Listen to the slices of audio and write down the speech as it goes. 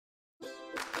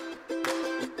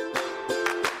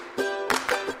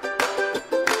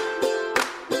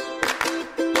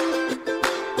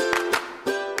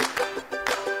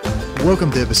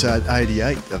Welcome to episode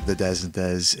 88 of the Daz and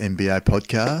Dazz NBA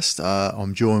podcast.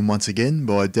 I'm joined once again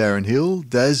by Darren Hill.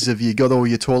 Daz, have you got all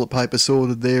your toilet paper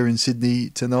sorted there in Sydney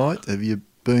tonight? Have you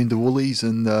been to Woolies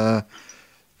and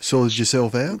sorted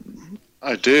yourself out?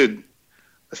 I did.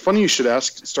 It's funny you should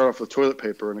start off with toilet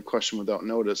paper and a question without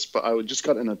notice, but I just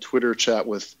got in a Twitter chat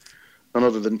with none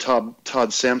other than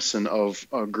Todd Sampson of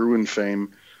Gruen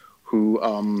fame, who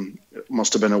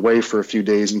must have been away for a few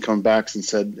days and come back and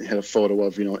had a photo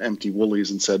of, empty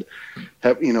Woolies and said,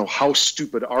 how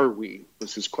stupid are we,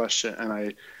 was his question.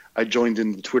 And I joined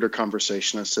in the Twitter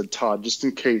conversation. I said, Todd, just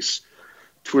in case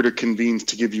Twitter convenes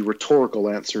to give you rhetorical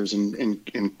answers and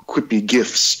quippy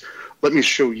gifs, let me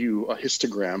show you a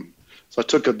histogram. So I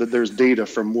took there's data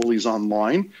from Woolies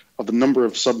Online of the number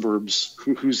of suburbs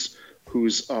whose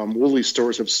Woolies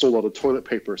stores have sold out of toilet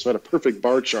paper. So I had a perfect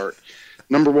bar chart.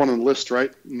 Number one on the list, right?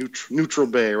 Neutral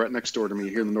Bay, right next door to me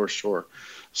here in the North Shore.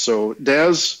 So,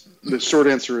 Daz, the short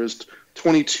answer is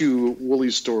 22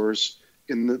 Woolies stores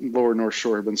in the lower North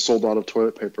Shore have been sold out of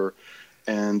toilet paper.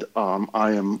 And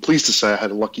I am pleased to say I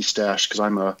had a lucky stash because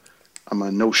I'm a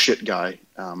no shit guy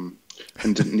and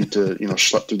didn't need to,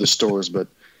 schlep through the stores. But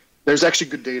there's actually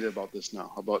good data about this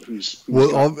now, about who's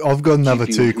well, I've got another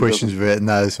two questions without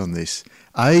notice on this.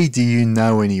 A, do you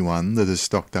know anyone that is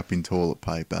stocked up in toilet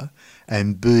paper?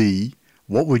 And B,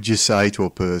 what would you say to a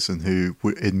person who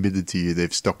admitted to you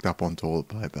they've stocked up on toilet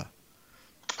paper?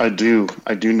 I do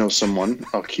know someone.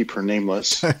 I'll keep her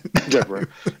nameless, Deborah.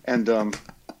 And I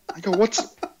go,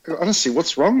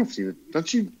 what's wrong with you?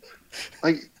 Don't you,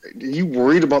 are you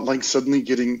worried about suddenly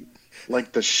getting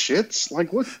the shits?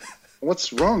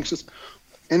 What's wrong?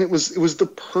 And it was the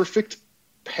perfect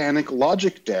panic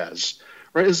logic, Daz,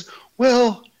 right?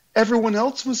 Everyone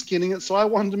else was getting it, so I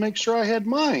wanted to make sure I had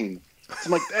mine. So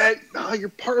I'm like, hey, you're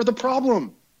part of the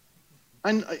problem.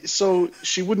 So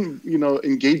she wouldn't,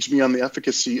 engage me on the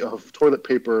efficacy of toilet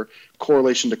paper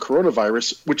correlation to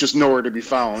coronavirus, which is nowhere to be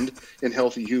found in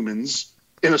healthy humans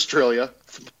in Australia,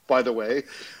 by the way.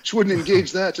 She wouldn't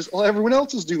engage that. Just, everyone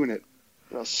else is doing it.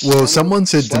 Someone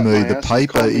said to me the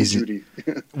paper is.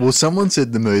 Someone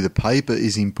said to me the paper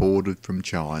is imported from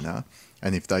China,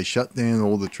 and if they shut down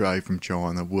all the trade from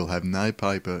China, we'll have no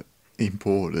paper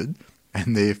imported,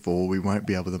 and therefore we won't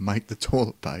be able to make the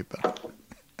toilet paper.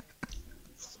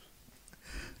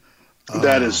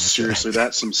 That is seriously,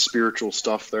 that's some spiritual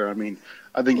stuff there. I mean,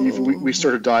 I think if we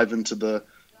sort of dive into the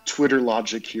Twitter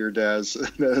logic here, Daz,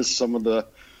 that's some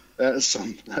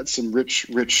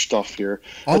rich stuff here.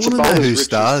 I want to know who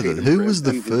started it. Who was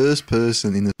the first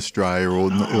person in Australia or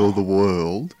the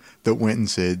world that went and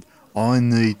said, I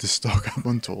need to stock up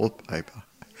on toilet paper?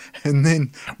 And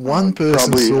then one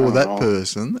person saw that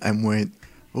person and went,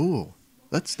 oh,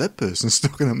 that's that person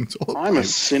stocking up on toilet paper. I'm a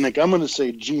cynic. I'm going to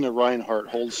say Gina Reinhart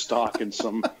holds stock in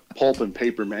some pulp and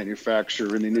paper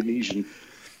manufacturer in Indonesian.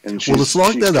 And it's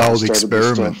like that old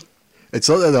experiment. It's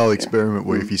like that old experiment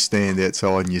where if you stand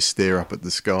outside and you stare up at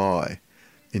the sky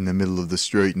in the middle of the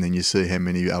street and then you see how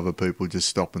many other people just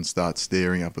stop and start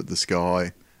staring up at the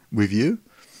sky with you.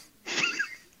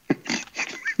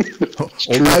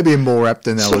 Or maybe a more apt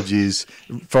analogy is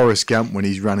Forrest Gump when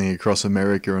he's running across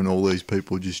America and all these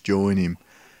people just join him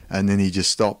and then he just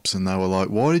stops and they were like,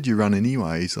 why did you run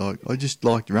anyway? He's like, I just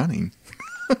liked running.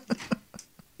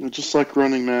 I just like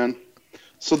running, man.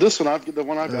 So this one,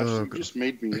 you just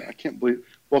made me, I can't believe,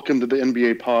 welcome to the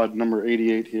NBA pod number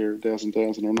 88 here, Daz and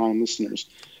Dazz and our 9 listeners.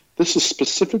 This is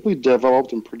specifically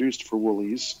developed and produced for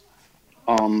Woolies,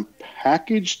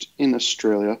 packaged in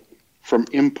Australia from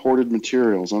imported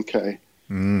materials. Okay.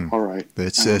 All right.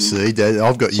 That's see,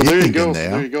 I've got you thinking now.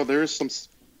 There you go. There's some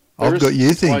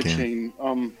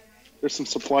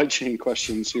supply chain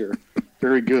questions here.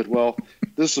 Very good. Well,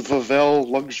 this Vavel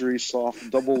Luxury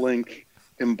Soft Double Link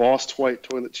embossed white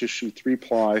toilet tissue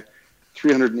 3-ply,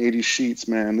 380 sheets.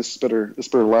 Man, this better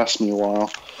last me a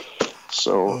while.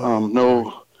 So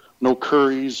no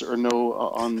curries or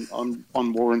no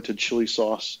unwarranted chili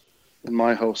sauce in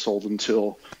my household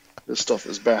until this stuff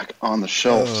is back on the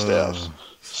shelf, Daz.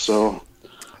 So,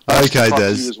 okay,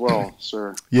 Daz. You as well,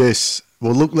 sir. Yes.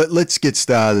 Well, look, let's get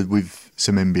started with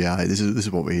some NBA. This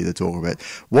is what we're here to talk about.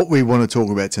 What we want to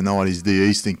talk about tonight is the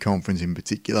Eastern Conference in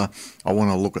particular. I want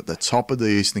to look at the top of the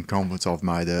Eastern Conference. I've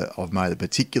made a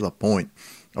particular point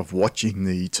of watching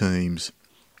the teams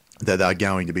that are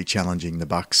going to be challenging the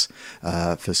Bucks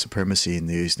for supremacy in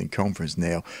the Eastern Conference.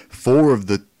 Now, 4 of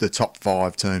the top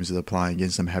 5 teams that are playing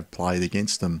against them have played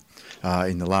against them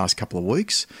in the last couple of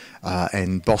weeks,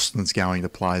 and Boston's going to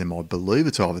play them, I believe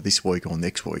it's either this week or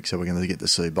next week, so we're going to get to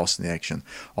see Boston in action.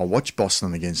 I watched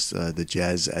Boston against the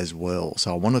Jazz as well,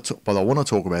 so I want to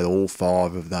talk about all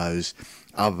 5 of those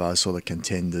other sort of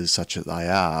contenders such as they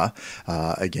are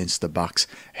against the Bucks,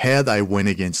 how they went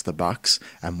against the Bucks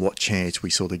and what chance we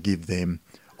sort of give them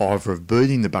either of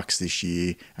beating the Bucks this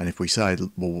year, and if we say,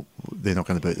 well, they're not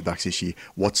going to beat the Bucks this year,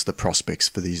 what's the prospects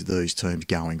for these teams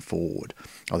going forward?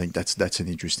 I think that's an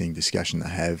interesting discussion to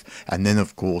have. And then,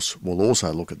 of course, we'll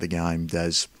also look at the game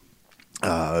as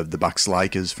the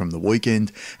Bucks-Lakers from the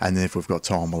weekend, and then if we've got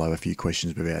time, we'll have a few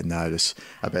questions without notice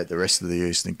about the rest of the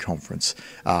Eastern Conference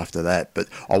after that. But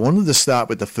I wanted to start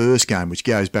with the first game, which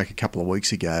goes back a couple of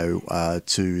weeks ago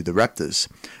to the Raptors,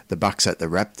 the Bucks at the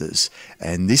Raptors,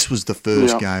 and this was the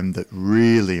first game that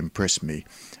really impressed me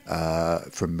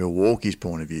from Milwaukee's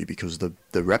point of view, because the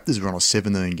Raptors are on a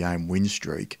 17-game win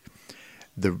streak.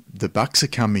 The Bucks are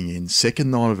coming in second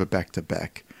night of a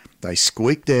back-to-back. They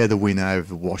squeaked out the win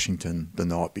over Washington the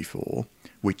night before,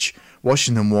 which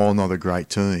Washington, while not a great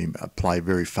team, play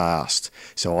very fast.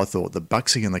 So I thought the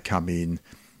Bucks are going to come in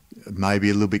maybe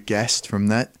a little bit gassed from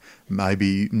that,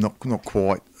 maybe not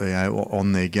quite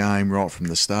on their game right from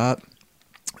the start.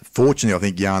 Fortunately, I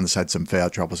think Giannis had some foul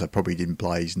trouble, so probably didn't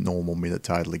play his normal minute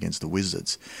total against the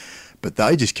Wizards. But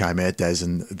they just came out, Daz,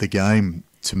 and the game,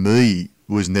 to me,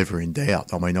 was never in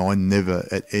doubt. I mean, I never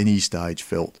at any stage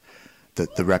felt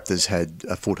that the Raptors had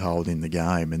a foothold in the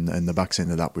game, and the Bucks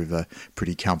ended up with a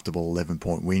pretty comfortable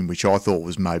 11-point win, which I thought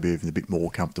was maybe even a bit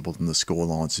more comfortable than the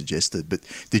scoreline suggested. But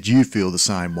did you feel the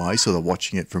same way, sort of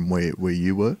watching it from where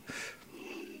you were?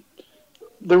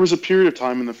 There was a period of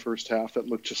time in the first half that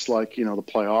looked just like, the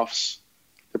playoffs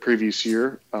the previous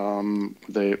year.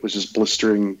 It was just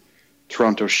blistering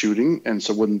Toronto shooting, and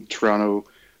so when Toronto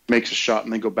makes a shot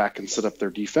and they go back and set up their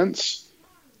defense,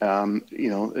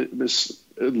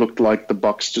 it looked like the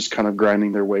Bucks just kind of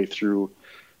grinding their way through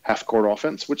half-court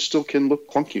offense, which still can look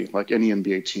clunky, like any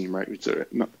NBA team, right?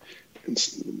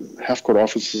 Half-court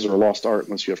offenses are a lost art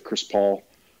unless you have Chris Paul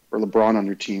or LeBron on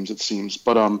your teams, it seems.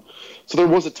 But so there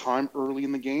was a time early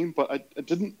in the game, but I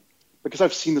didn't, because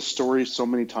I've seen the story so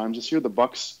many times this year. The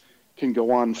Bucks can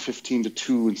go on 15-2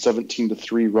 and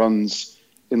 17-3 runs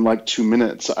in like 2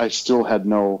 minutes. I still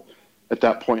had at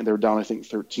that point they were down, I think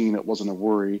 13. It wasn't a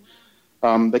worry.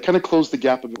 They kind of closed the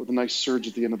gap a bit with a nice surge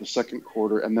at the end of the second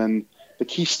quarter. And then the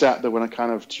key stat that went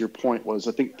kind of to your point was,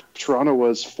 I think Toronto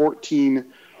was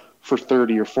 14 for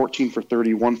 30 or 14 for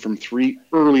 31 from three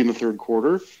early in the third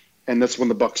quarter. And that's when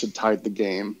the Bucks had tied the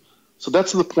game. So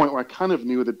that's the point where I kind of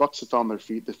knew the Bucks had found their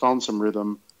feet. They found some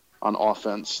rhythm on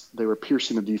offense. They were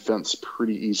piercing the defense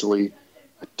pretty easily.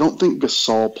 I don't think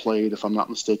Gasol played, if I'm not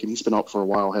mistaken. He's been out for a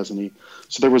while, hasn't he?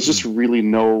 So there was just really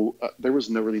no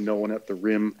one at the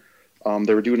rim.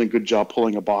 They were doing a good job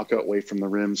pulling Ibaka away from the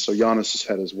rim, so Giannis just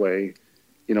had his way,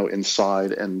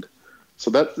 inside, and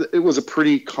so that it was a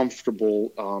pretty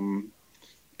comfortable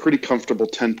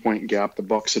 10-point gap the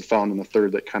Bucks had found in the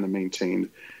third that kind of maintained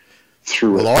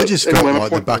through it. Well, I just felt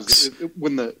like the Bucks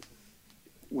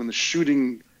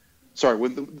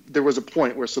there was a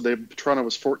point where Toronto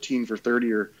was 14 for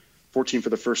 30 or 14 for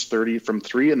the first 30 from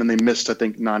three, and then they missed, I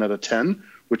think, 9 out of 10,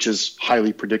 which is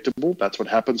highly predictable. That's what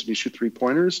happens when you shoot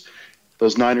three-pointers.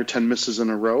 Those 9 or 10 misses in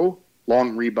a row,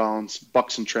 long rebounds,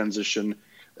 Bucks in transition,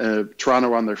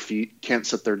 Toronto on their feet, can't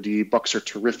set their D. Bucks are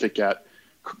terrific at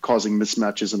causing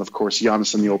mismatches, and of course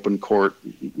Giannis in the open court,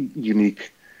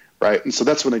 unique, right? And so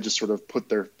that's when they just sort of put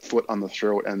their foot on the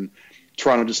throat, and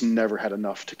Toronto just never had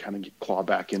enough to kind of claw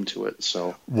back into it.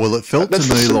 So it felt to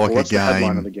me like a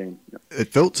game. Yeah. It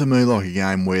felt to me like a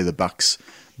game where the Bucks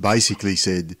basically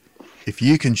said, if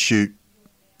you can shoot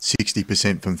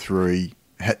 60% from three,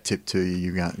 hat tip to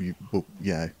you,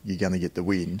 you're going to get the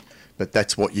win. But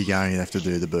that's what you're going to have to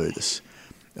do to beat us.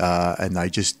 And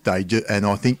and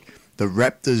I think the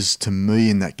Raptors, to me,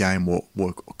 in that game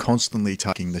were constantly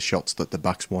taking the shots that the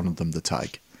Bucks wanted them to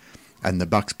take. And the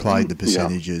Bucks played the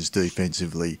percentages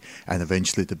defensively, and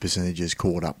eventually the percentages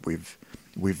caught up with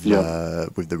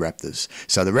the Raptors.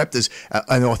 So the Raptors,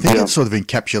 and I think it's sort of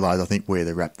encapsulated, I think, where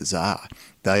the Raptors are.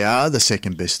 They are the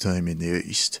second best team in the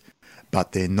East,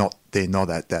 but they're not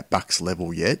at that Bucks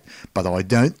level yet. But I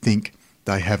don't think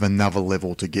they have another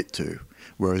level to get to.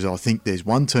 Whereas I think there's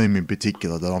one team in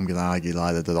particular that I'm going to argue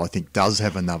later that I think does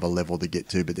have another level to get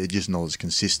to, but they're just not as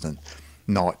consistent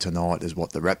night to night as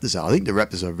what the Raptors are. I think the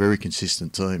Raptors are a very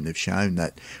consistent team. They've shown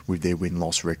that with their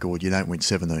win-loss record. You don't win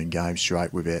 17 games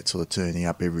straight without sort of turning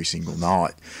up every single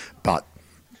night. But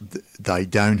they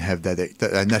don't have that,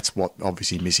 and that's what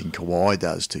obviously missing Kawhi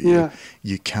does to you. Yeah.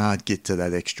 You can't get to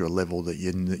that extra level that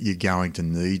you're going to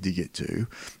need to get to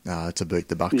beat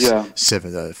the Bucks.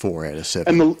 4 out of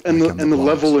 7. And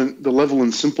the level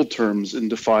in simple terms in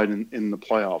defined in the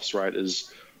playoffs, right,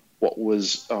 is what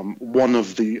was one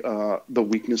of the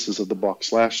weaknesses of the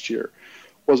Bucks last year.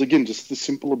 was, again, just the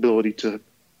simple ability to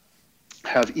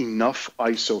have enough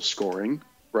ISO scoring,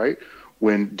 right?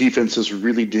 When defenses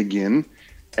really dig in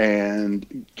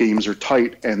and games are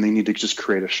tight and they need to just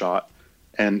create a shot.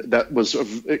 And that's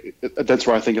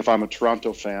where I think if I'm a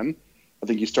Toronto fan, I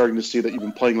think you're starting to see that you've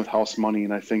been playing with house money.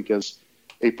 And I think as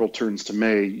April turns to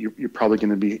May, you're probably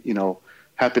going to be,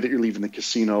 happy that you're leaving the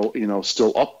casino,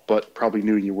 still up, but probably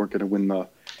knew you weren't going to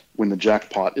win the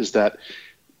jackpot. Is that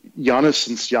Giannis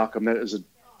and Siakam?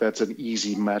 That's an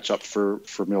easy matchup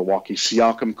for Milwaukee.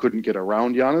 Siakam couldn't get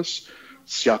around Giannis.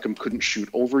 Siakam couldn't shoot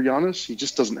over Giannis. He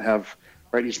just doesn't have,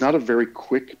 right? He's not a very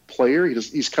quick player.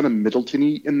 He's kind of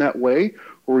Middleton-y in that way,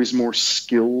 where he's more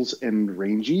skills and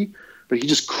rangy, but he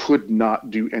just could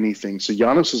not do anything. So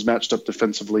Giannis is matched up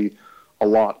defensively a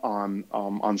lot on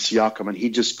Siakam, and he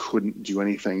just couldn't do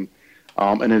anything.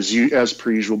 And as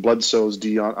per usual, Bledsoe's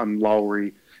D on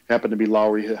Lowry happened to be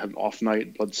Lowry had an off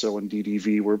night. Bledsoe and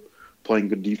DDV were playing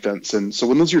good defense, and so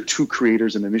when those are your two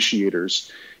creators and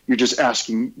initiators, you're just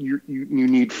asking. You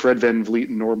need Fred VanVleet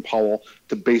and Norm Powell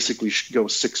to basically go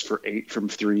 6 for 8 from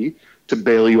 3 to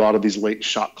bail you out of these late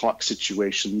shot clock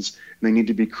situations. And they need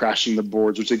to be crashing the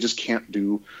boards, which they just can't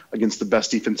do against the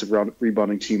best defensive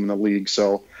rebounding team in the league.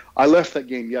 So I left that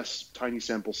game. Yes, tiny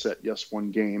sample set. Yes, one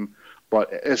game,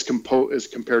 but as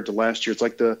compared to last year, it's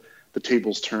like the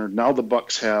tables turned. Now the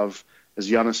Bucks have, as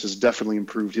Giannis has definitely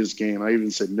improved his game. I even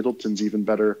said Middleton's even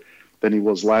better than he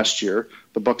was last year.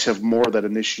 The Bucks have more of that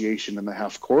initiation in the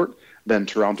half court than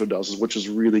Toronto does, which is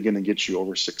really going to get you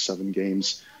over 6-7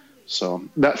 games. So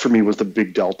that for me was the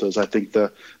big deltas. I think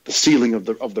the ceiling of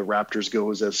the Raptors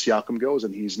goes as Siakam goes,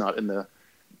 and he's not in the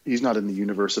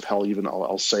universe of hell. Even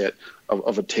I'll say it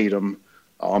of a Tatum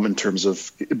in terms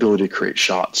of ability to create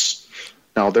shots.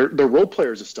 Now their role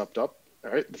players have stepped up.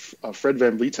 All right, Fred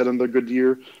VanVleet's had another good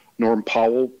year. Norm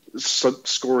Powell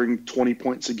scoring 20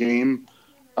 points a game.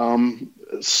 Well,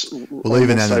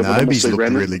 even Anunoby's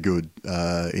looked really good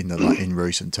in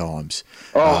recent times.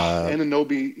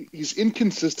 Anunoby, he's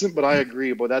inconsistent, but I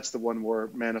agree. But that's the one where,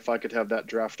 man, if I could have that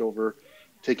draft over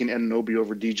taking Anunoby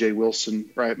over DJ Wilson,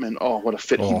 right, man? Oh, what a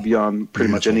fit he'd be on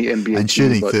pretty much any NBA team. And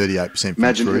shooting 38%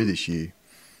 from three this year.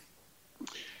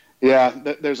 Yeah,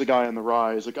 there's a guy on the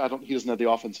rise. Like he doesn't have the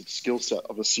offensive skill set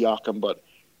of a Siakam, but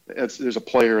there's a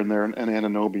player in there and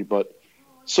Anunoby. But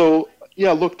so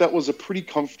yeah, look, that was a pretty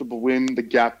comfortable win. The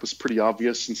gap was pretty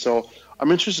obvious, and so I'm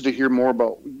interested to hear more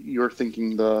about your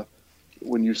thinking.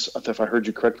 If I heard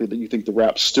you correctly, that you think the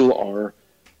Raps still are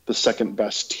the second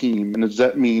best team, and does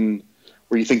that mean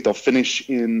where you think they'll finish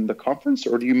in the conference,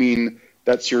 or do you mean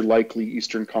that's your likely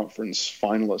Eastern Conference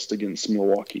finalist against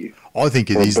Milwaukee? I think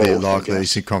it is their likely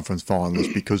Eastern Conference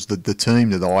finalist because the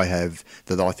team that I have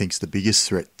that I think is the biggest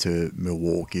threat to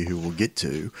Milwaukee, who we'll get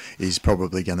to, is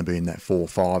probably going to be in that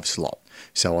 4-5 slot.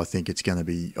 So I think it's going to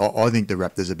be. I think the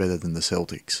Raptors are better than the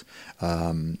Celtics,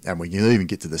 and we can even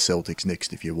get to the Celtics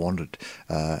next if you wanted.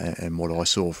 And what I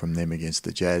saw from them against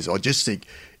the Jazz, I just think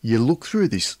you look through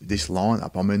this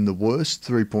lineup. I mean, the worst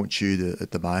 3-point shooter at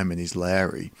the moment is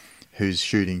Lowry, who's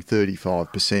shooting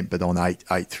 35%, but on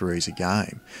 8 threes a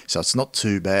game. So it's not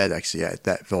too bad actually at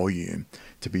that volume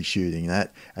to be shooting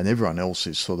that, and everyone else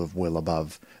is sort of well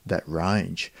above that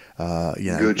range.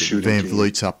 Good shooting.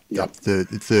 VanVleet's up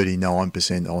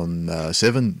 39% on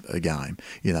 7 a game.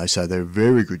 So they're a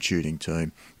very good shooting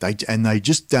team. They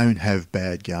just don't have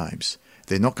bad games.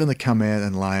 They're not going to come out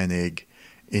and lay an egg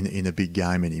in a big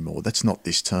game anymore. That's not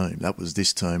this team. That was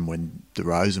this team when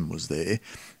DeRozan was there.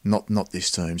 Not this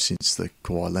team since the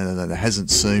Kawhi Leonard, and it hasn't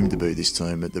seemed to be this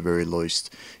team at the very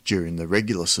least during the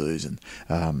regular season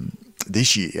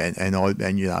this year. And I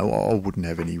wouldn't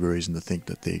have any reason to think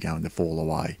that they're going to fall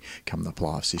away come the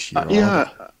playoffs this year.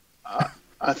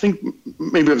 I think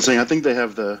maybe I'm saying I think they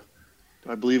have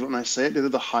I believe it when I say it, they're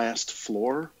the highest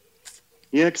floor.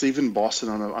 Yeah, because even Boston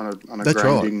on a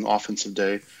grinding offensive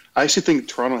day, I actually think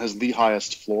Toronto has the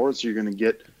highest floor. So you're going to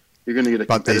get a.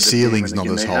 But their ceiling's not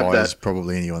as high as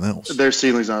probably anyone else. Their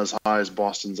ceiling's not as high as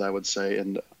Boston's, I would say.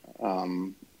 And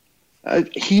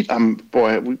Heat,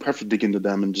 we have to dig into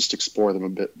them and just explore them a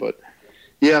bit. But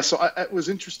yeah, so it was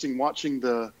interesting watching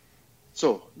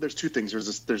So there's two things.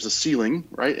 There's a ceiling,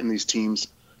 right, in these teams,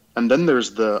 and then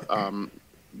there's the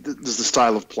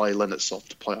style of play lend itself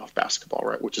to playoff basketball,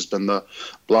 right? Which has been the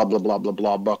blah, blah, blah, blah,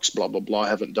 blah, Bucks, blah, blah, blah,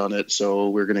 haven't done it, so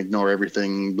we're going to ignore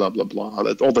everything, blah, blah, blah.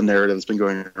 All the narrative that's been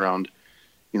going around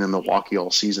Milwaukee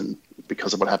all season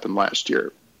because of what happened last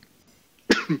year.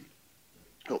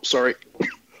 Oh, sorry.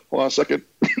 Hold on a second.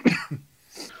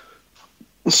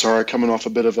 Sorry, coming off a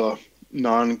bit of a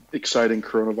non-exciting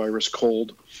coronavirus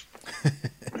cold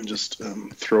and just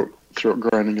throat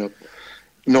grinding up.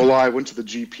 No lie, I went to the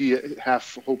GP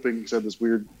half hoping, because I had this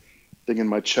weird thing in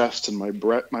my chest and my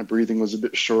breathing was a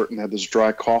bit short and had this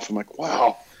dry cough. I'm like,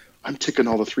 wow, I'm ticking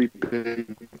all the 3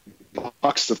 big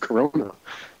boxes of Corona.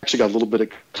 Actually got a little bit of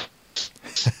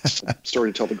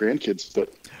story to tell the grandkids,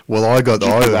 but well, I had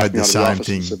the same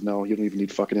thing. And said, no, you don't even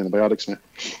need fucking antibiotics, man.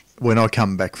 When I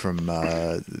come back from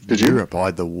Europe, I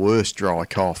had the worst dry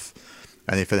cough.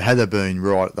 And if it had been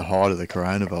right at the height of the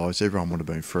coronavirus, everyone would have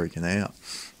been freaking out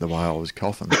the way I was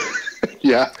coughing.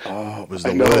 Yeah. Oh, it was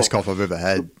the worst cough I've ever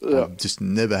had. I've just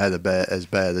never had as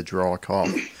bad a dry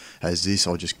cough as this.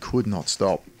 I just could not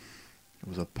stop. It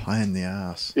was a pain in the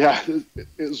ass. Yeah,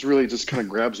 it was really just kind of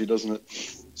grabs you, doesn't it?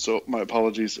 So my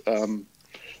apologies.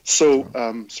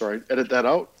 Sorry, edit that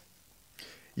out.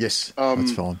 Yes,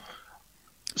 that's fine.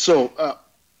 So,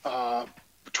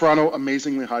 Toronto,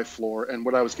 amazingly high floor. And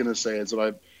what I was going to say is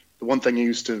that the one thing I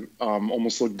used to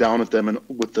almost look down at them and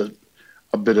with a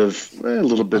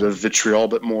little bit of vitriol,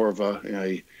 but more of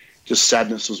just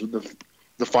sadness was with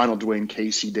the final Dwayne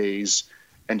Casey days.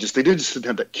 And they didn't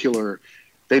have that killer.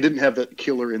 They didn't have that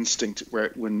killer instinct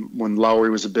where when Lowry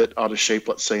was a bit out of shape,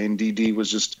 let's say, and DD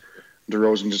was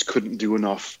DeRozan just couldn't do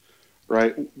enough.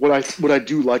 Right. What I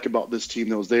do like about this team,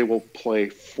 though, is they will play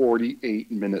 48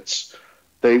 minutes.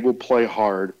 They will play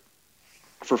hard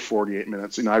for 48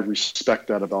 minutes, and I respect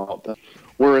that about them.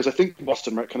 Whereas I think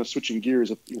Boston, right, kind of switching gears,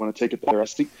 if you want to take it there, I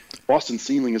think Boston's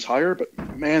ceiling is higher, but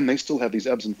man, they still have these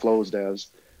ebbs and flows, Daz.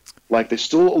 Like they're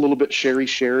still a little bit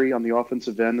sherry on the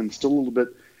offensive end, and still a little bit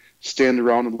stand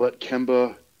around and let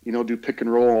Kemba, do pick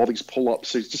and roll, all these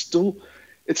pull-ups. It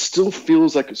still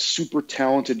feels like a super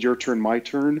talented your turn, my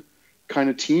turn kind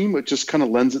of team. It just kind of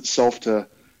lends itself to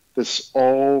this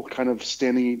all kind of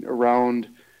standing around,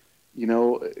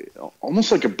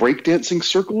 almost like a breakdancing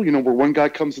circle, where one guy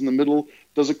comes in the middle,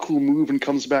 does a cool move and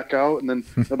comes back out, and then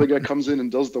another guy comes in and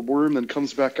does the worm, then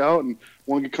comes back out, and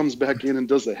one guy comes back in and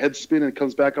does the head spin and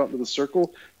comes back out into the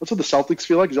circle. That's what the Celtics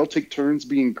feel like. They'll take turns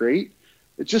being great.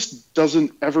 It just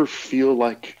doesn't ever feel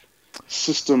like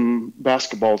system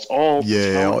basketball. It's all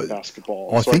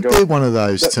basketball. I think they're one of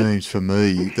those teams for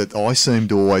me that I seem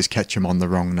to always catch them on the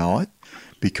wrong night.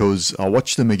 Because I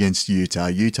watched them against Utah.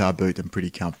 Utah beat them pretty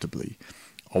comfortably.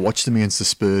 I watched them against the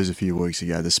Spurs a few weeks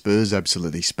ago. The Spurs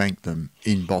absolutely spanked them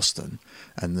in Boston,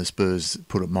 and the Spurs,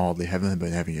 put it mildly, haven't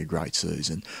been having a great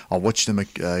season. I watched them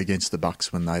against the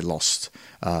Bucks when they lost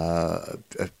a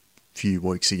few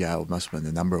weeks ago. It must have been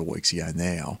a number of weeks ago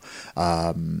now.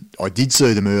 I did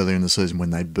see them earlier in the season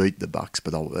when they beat the Bucks,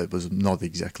 but it was not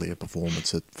exactly a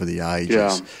performance for the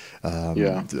ages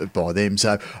by them.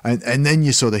 So, and then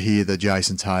you sort of hear the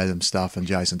Jason Tatum stuff, and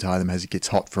Jason Tatum gets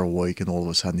hot for a week, and all of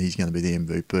a sudden he's going to be the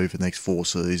MVP for the next 4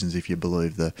 seasons, if you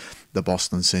believe the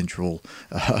Boston Central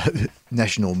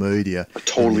national media. I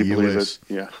totally believe it.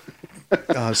 Yeah.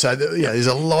 There's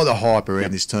a lot of hype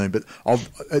around this team, but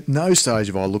at no stage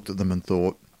have I looked at them and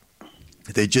thought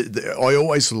I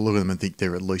always sort of look at them and think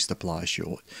they're at least a player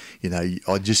short.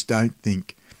 I just don't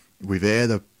think we've had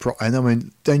and I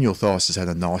mean, Daniel Theis has had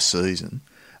a nice season.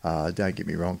 Don't get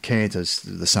me wrong, Cantor's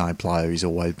the same player he's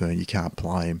always been. You can't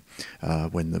play him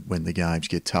when the games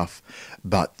get tough,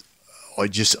 but I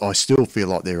still feel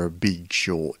like they're a big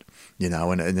short.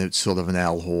 And it's sort of an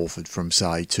Al Horford from,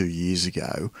 say, 2 years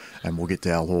ago, and we'll get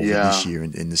to Al Horford this year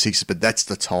in the Sixers, but that's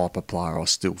the type of player I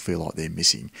still feel like they're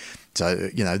missing. So,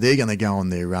 they're going to go on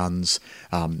their runs.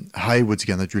 Hayward's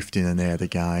going to drift in and out of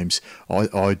games.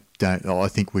 I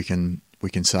think we can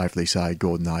safely say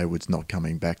Gordon Hayward's not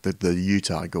coming back. The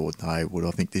Utah Gordon Hayward,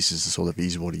 I think this is the sort of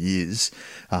is what he is.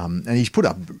 And he's put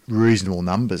up reasonable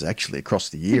numbers, actually, across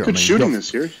the year. Good shooting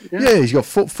this year. Yeah, he's got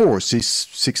 4 assists,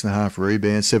 6.5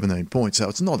 rebounds, 17 points. So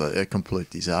it's not a complete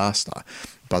disaster.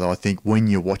 But I think when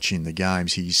you're watching the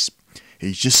games, he's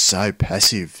just so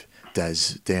passive.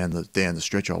 Daz down the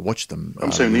stretch. I watched them.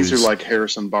 I'm saying these are like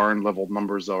Harrison Barnes level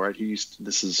numbers, though, right? He's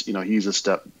a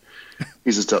step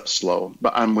slow.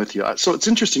 But I'm with you. So it's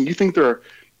interesting. You think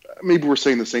maybe we're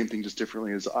saying the same thing just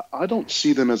differently. I don't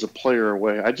see them as a player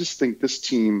away. I just think this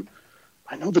team.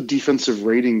 I know the defensive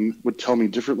rating would tell me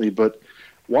differently, but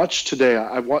watch today.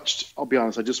 I'll be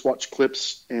honest. I just watched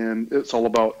clips, and it's all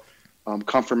about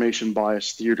confirmation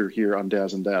bias theater here on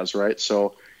Daz and Dazz, right?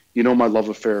 So. My love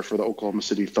affair for the Oklahoma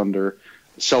City Thunder.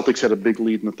 The Celtics had a big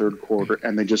lead in the third quarter,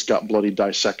 and they just got bloody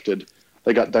dissected.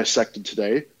 They got dissected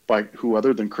today by who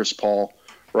other than Chris Paul,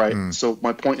 right? So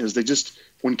my point is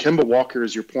when Kemba Walker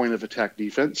is your point of attack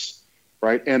defense,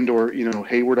 right, and or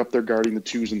Hayward up there guarding the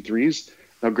 2s and 3s.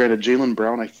 Now, granted, Jaylen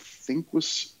Brown, I think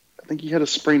he had a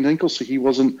sprained ankle, so he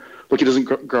wasn't. Look, he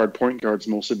doesn't guard point guards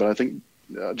mostly, but I think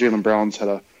Jaylen Brown's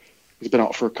he's been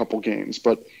out for a couple games,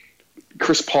 but.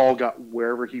 Chris Paul got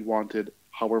wherever he wanted,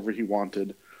 however he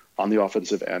wanted on the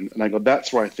offensive end. And I go,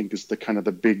 that's where I think is the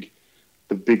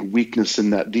big weakness in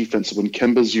that defense. When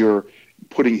Kemba's, you're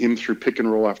putting him through pick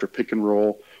and roll after pick and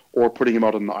roll, or putting him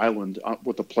out on the island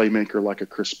with a playmaker like a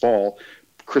Chris Paul.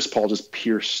 Chris Paul just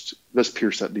pierced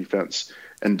that defense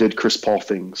and did Chris Paul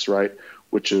things, right?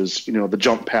 Which is, the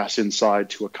jump pass inside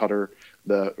to a cutter,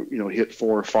 the, hit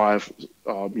 4 or 5,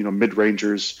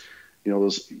 mid-rangers,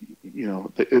 those,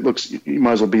 it looks, you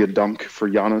might as well be a dunk for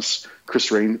Giannis,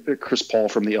 Chris Paul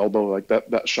from the elbow, like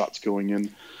that shot's going in.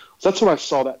 So that's what I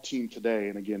saw that team today.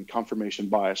 And again, confirmation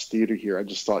bias theater here. I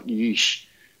just thought, yeesh,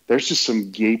 there's just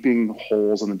some gaping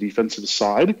holes on the defensive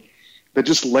side that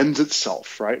just lends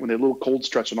itself, right? When they have a little cold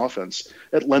stretch on offense,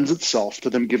 it lends itself to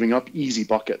them giving up easy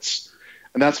buckets.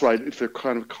 And that's why if they're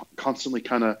kind of constantly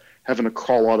kind of having to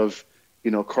crawl out of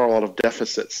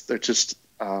deficits, they're just,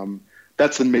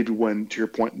 that's then maybe when, to your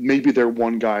point, maybe they're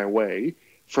one guy away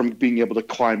from being able to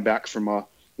climb back from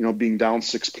being down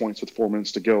 6 points with 4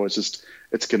 minutes to go.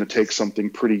 It's going to take something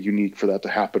pretty unique for that to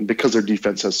happen because their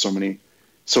defense has so many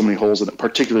holes in it,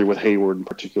 particularly with Hayward and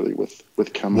particularly with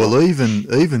Kemba. Well,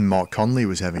 even Mike Conley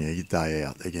was having a day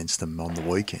out against them on the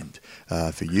weekend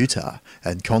for Utah,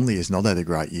 and Conley has not had a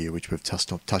great year, which we've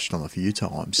touched on a few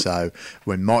times. So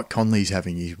when Mike Conley's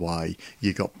having his way,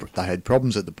 they had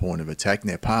problems at the point of attack.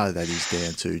 Now, part of that is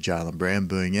down to Jaylen Brown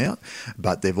being out,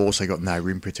 but they've also got no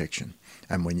rim protection.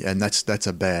 And that's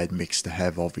a bad mix to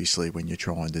have, obviously, when you're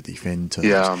trying to defend teams.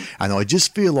 Yeah. And I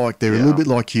just feel like they're a little bit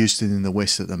like Houston in the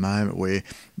West at the moment, where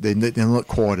they're not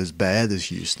quite as bad as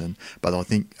Houston. But I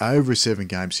think over a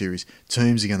 7-game series,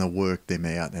 teams are going to work them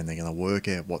out, and they're going to work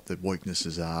out what the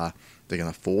weaknesses are. They're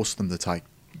going to force them to take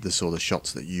the sort of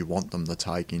shots that you want them to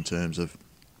take in terms of,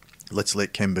 let's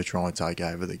let Kemba try and take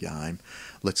over the game.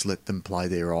 Let's let them play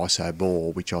their ISO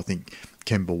ball, which I think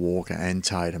Kemba Walker and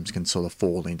Tatum can sort of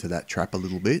fall into that trap a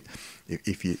little bit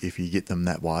if you get them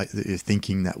that way,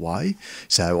 thinking that way.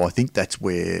 So I think that's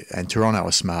where, and Toronto are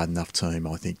a smart enough team,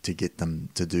 I think, to get them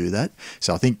to do that.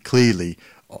 So I think clearly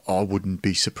I wouldn't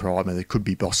be surprised. I mean, it could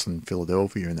be Boston,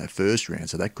 Philadelphia in that first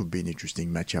round, so that could be an interesting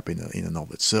matchup in and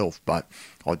of itself. But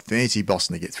I'd fancy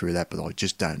Boston to get through that, but I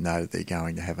just don't know that they're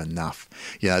going to have enough.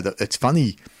 It's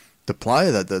funny. The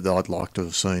player that I'd like to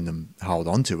have seen them hold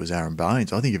on to is Aaron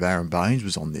Baines. I think if Aaron Baines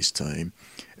was on this team,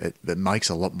 it makes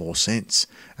a lot more sense,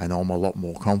 and I'm a lot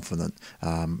more confident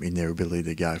in their ability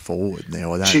to go forward.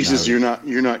 Now, I don't Jesus, know.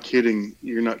 You're not kidding.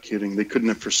 You're not kidding. They couldn't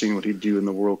have foreseen what he'd do in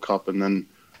the World Cup, and then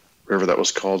whatever that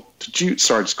was called.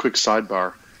 Sorry, just quick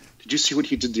sidebar. Did you see what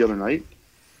he did the other night?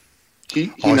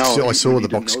 I saw the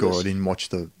box score. I didn't watch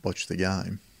the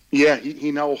game. Yeah,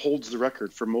 he now holds the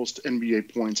record for most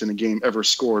NBA points in a game ever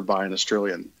scored by an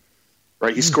Australian.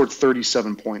 Right? He scored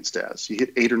 37 points, Daz. He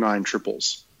hit 8 or 9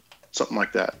 triples, something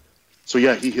like that. So,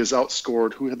 yeah, he has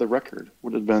outscored. Who had the record?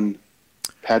 Would have been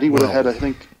Paddy would have had, I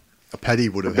think. Paddy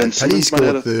would have had. Paddy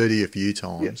scored 30 a few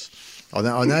times. Yeah.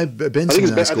 I know Ben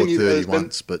Simmons scored 30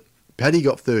 once, but Paddy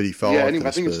got 35 for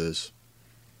the Spurs.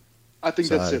 I think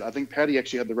that's it. I think Paddy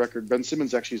actually had the record. Ben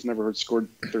Simmons actually has never scored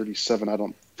 37, I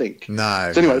don't think.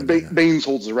 No. So anyway, Baines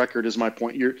holds the record is my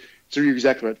point. You're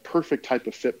exactly right. Perfect type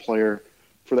of fit player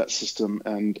for that system.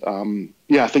 And,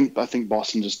 I think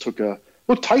Boston just took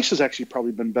look, Tice has actually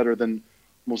probably been better than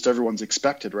most everyone's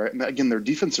expected, right? And again, their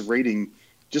defensive rating,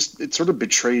 it sort of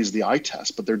betrays the eye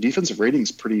test, but their defensive rating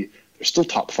is they're still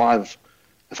top 5,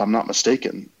 if I'm not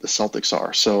mistaken, the Celtics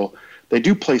are. So they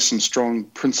do play some strong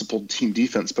principled team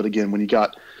defense, but again, when you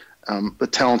got the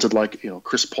talented like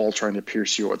Chris Paul trying to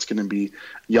pierce you, or it's going to be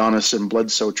Giannis and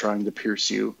Bledsoe trying to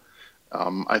pierce you,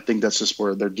 I think that's just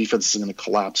where their defense is going to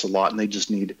collapse a lot, and they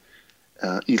just need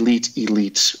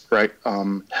elite right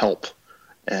help.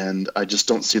 And I just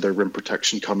don't see their rim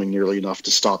protection coming nearly enough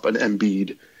to stop an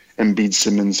Embiid,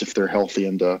 Simmons if they're healthy,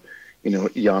 and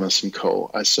Giannis and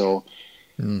co.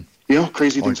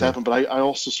 Crazy things happen, but I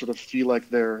also sort of feel like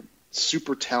they're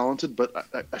super talented, but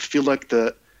I feel like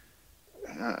they're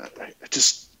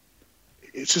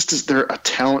a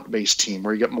talent-based team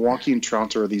where you got Milwaukee and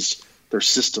Toronto are their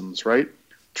systems, right?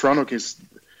 Toronto,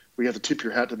 we have to tip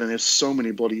your hat to them. They have so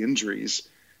many bloody injuries,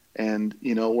 and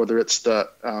whether it's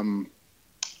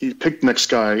you pick next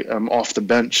guy off the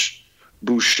bench,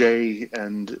 Boucher,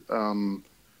 and I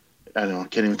don't know, I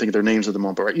can't even think of their names at the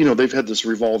moment, but right, they've had this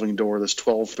revolving door, this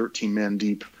 12, 13 man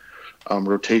deep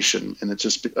rotation, and it's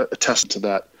just a test to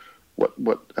that what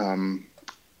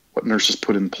Nurse has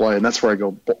put in play, and that's where I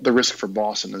go. The risk for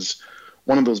Boston is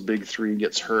one of those big three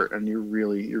gets hurt, and you're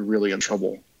really in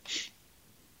trouble.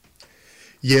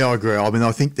 Yeah, I agree. I mean,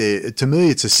 I think to me,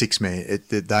 it's a six-man.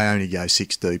 They only go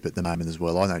six deep at the moment as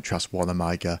well. I don't trust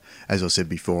Wanamaker. As I said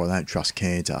before, I don't trust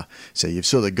Cantor. So you've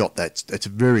sort of got that. It's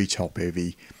very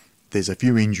top-heavy. There's a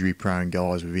few injury-prone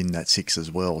guys within that six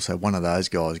as well. So one of those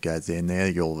guys goes there,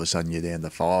 now all of a sudden you're down to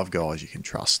five guys you can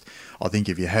trust. I think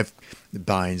if you have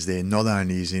Baines there, not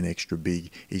only is he an extra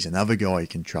big, he's another guy you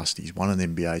can trust. He's won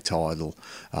an NBA title.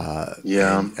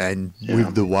 And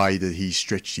with the way that he's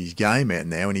stretched his game out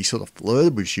now, and he sort of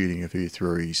flirted with shooting a few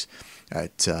threes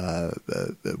at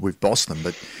with Boston,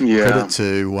 but credit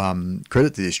to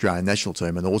the Australian national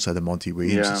team and also to Monty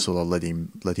Williams to sort of let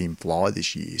him fly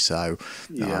this year. So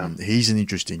he's an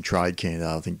interesting trade candidate,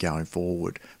 I think, going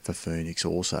forward for Phoenix.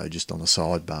 Also, just on a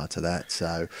sidebar to that.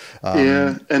 So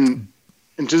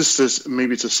and just as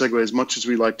maybe it's a segue. As much as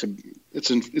we like to, it's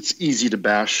easy to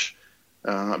bash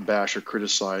or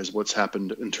criticize what's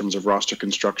happened in terms of roster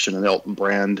construction, and Elton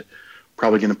Brand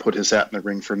probably going to put his hat in the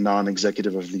ring for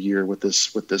non-executive of the year with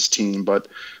this team. But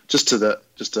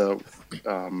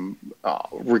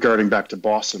regarding back to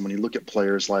Boston, when you look at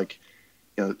players like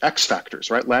X factors,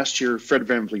 right? Last year, Fred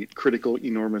VanVleet, critical,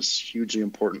 enormous, hugely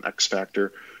important X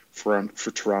factor for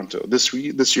Toronto. This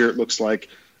year, it looks like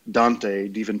Dante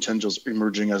DiVincenzo's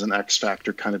emerging as an X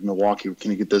factor, kind of Milwaukee. Can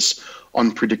you get this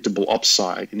unpredictable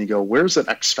upside? And you go, where's that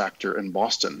X factor in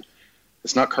Boston?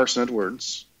 It's not Carson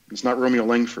Edwards. It's not Romeo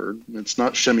Langford. It's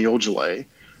not Shemi Ojale,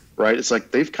 right? It's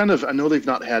like they've kind of, I know they've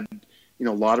not had,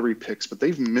 lottery picks, but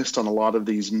they've missed on a lot of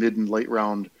these mid and late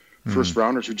round first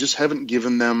rounders who just haven't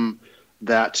given them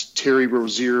that Terry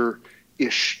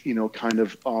Rozier-ish, kind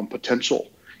of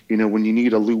potential. When you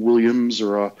need a Lou Williams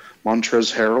or a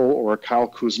Montrezl Harrell or a Kyle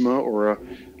Kuzma or a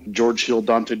George Hill,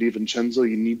 Dante DiVincenzo,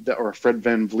 you need that, or a Fred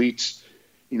VanVleet,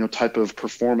 type of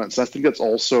performance. I think that's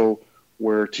also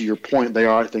where, to your point,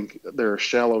 I think they're a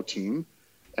shallow team,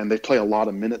 and they play a lot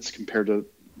of minutes compared to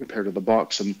the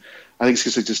Bucks. And I think it's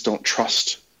because they just don't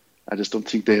trust. I just don't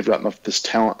think they have got enough this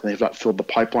talent, and they've not filled the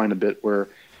pipeline a bit. Where,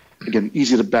 again,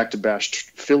 easy to bash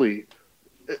Philly.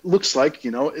 It looks like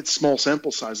it's small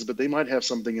sample sizes, but they might have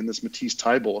something in this Matisse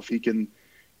Thybulle if he can,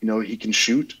 he can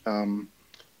shoot, and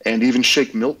even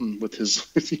Shake Milton with his,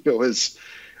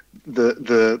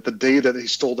 the day that he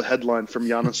stole the headline from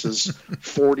Giannis's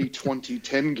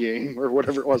 40-20-10 game or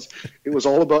whatever it was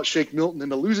all about Shake Milton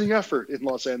and a losing effort in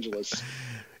Los Angeles.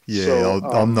 Yeah, so,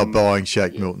 I'm not buying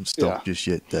Shake Milton stock just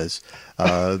yet, Daz.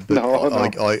 But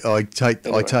I take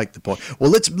the point.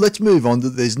 Well, let's move on.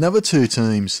 There's another two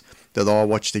teams that I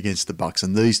watched against the Bucks,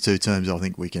 and these two teams I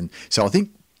think we can. So I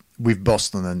think with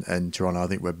Boston and Toronto, I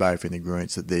think we're both in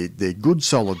agreement that they're good,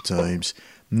 solid teams.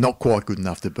 Not quite good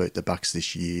enough to beat the Bucks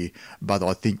this year, but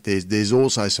I think there's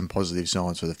also some positive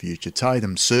signs for the future.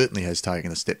 Tatum certainly has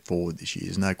taken a step forward this year.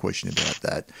 There's no question about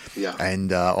that. Yeah.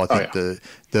 And I think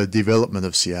the development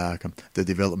of Siakam, the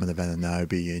development of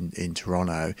Anunoby in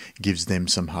Toronto gives them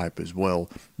some hope as well.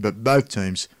 But both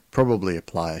teams probably a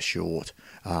player short.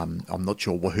 I'm not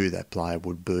sure who that player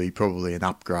would be. Probably an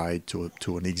upgrade to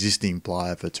an existing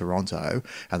player for Toronto,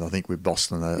 and I think with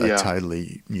Boston a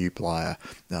totally new player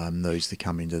needs to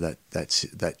come into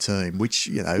that team. Which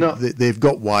they've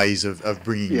got ways of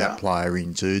bringing that player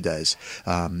in too, Daz,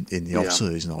 in the off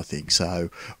season. I think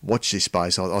so. Watch this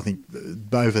space. I think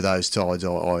both of those sides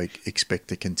I expect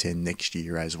to contend next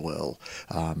year as well.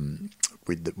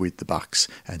 With the Bucks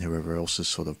and whoever else is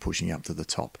sort of pushing up to the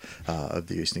top of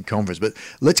the Eastern Conference. But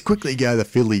let's quickly go to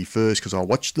Philly first, because I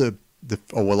watched I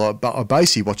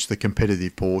basically watched the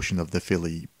competitive portion of the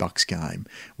Philly Bucks game,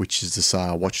 which is to say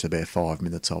I watched about 5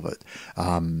 minutes of it.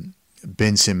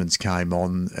 Ben Simmons came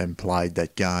on and played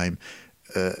that game,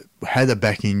 had a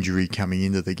back injury coming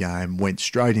into the game, went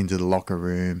straight into the locker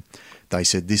room. They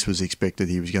said this was expected.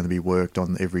 He was going to be worked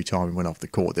on every time he went off the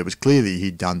court. There was clearly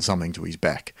he'd done something to his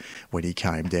back when he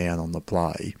came down on the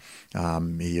play.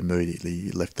 He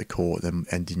immediately left the court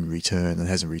and didn't return and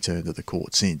hasn't returned to the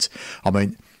court since. I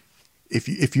mean,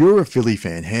 if you're a Philly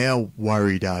fan, how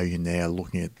worried are you now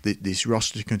looking at this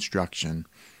roster construction,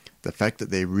 the fact that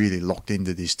they're really locked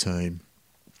into this team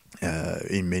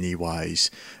in many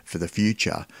ways for the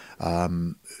future,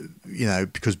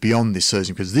 because beyond this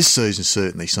season, because this season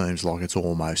certainly seems like it's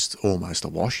almost a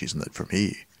wash, isn't it, from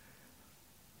here?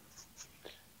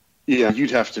 Yeah,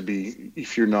 you'd have to be,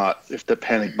 if the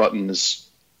panic button is,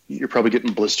 you're probably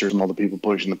getting blisters and all the people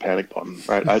pushing the panic button,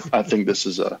 right? I think this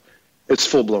is it's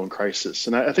full-blown crisis.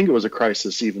 And I think it was a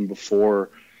crisis even before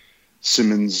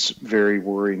Simmons' very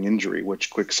worrying injury, which,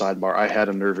 quick sidebar, I had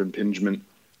a nerve impingement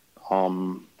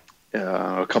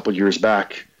a couple years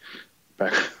back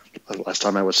last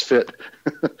time I was fit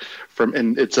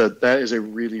and that is a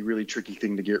really, really tricky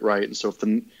thing to get right. And so if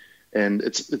and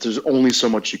it's there's only so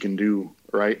much you can do,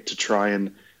 right, to try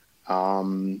and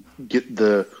get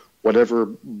the whatever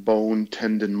bone,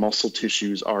 tendon, muscle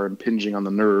tissues are impinging on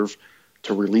the nerve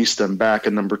to release them back.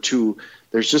 And number two,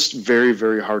 there's just very,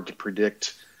 very hard to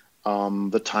predict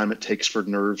the time it takes for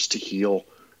nerves to heal,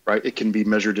 right? It can be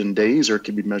measured in days or it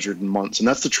can be measured in months. And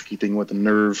that's the tricky thing with a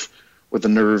nerve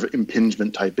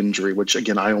impingement type injury, which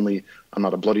again, I'm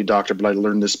not a bloody doctor, but I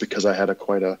learned this because I had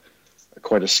quite a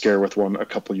scare with one a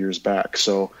couple years back.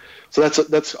 So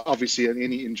that's obviously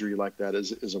any injury like that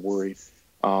is a worry.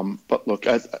 But look,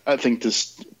 I think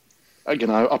this,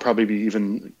 again, I'm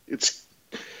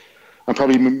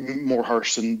probably more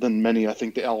harsh than many. I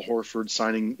think the Al Horford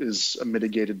signing is a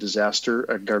mitigated disaster,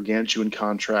 a gargantuan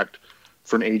contract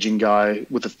for an aging guy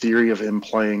with a theory of him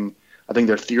playing. I think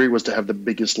their theory was to have the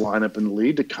biggest lineup in the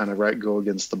league to kind of go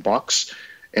against the Bucks,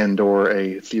 and or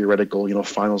a theoretical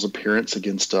finals appearance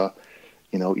against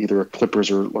either a Clippers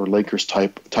or Lakers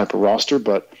type of roster.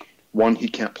 But one, he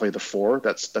can't play the four.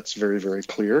 That's very, very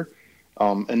clear.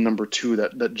 And number two,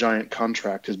 that giant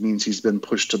contract means he's been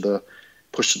pushed to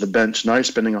the bench. Now you're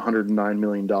spending $109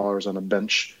 million on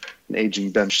an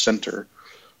aging bench center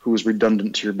who is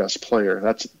redundant to your best player.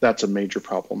 That's a major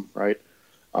problem, right?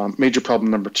 Major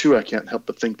problem number two, I can't help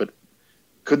but think, but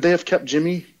could they have kept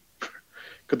Jimmy?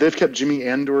 Could they have kept Jimmy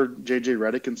and or JJ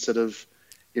Redick instead of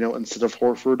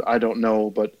Horford? I don't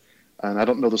know, and I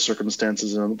don't know the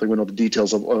circumstances, and I don't think we know the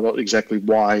details about exactly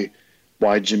why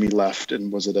Jimmy left.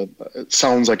 And it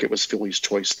sounds like it was Philly's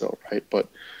choice though, right? But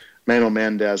man, oh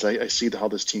man, Daz, I see how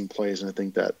this team plays, and I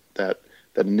think that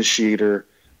initiator,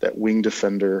 that wing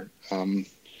defender,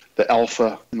 the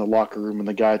alpha in the locker room, and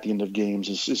the guy at the end of games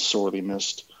is sorely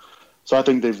missed. So I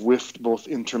think they've whiffed both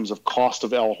in terms of cost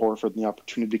of Al Horford and the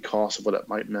opportunity cost of what it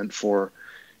might meant for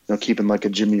keeping like a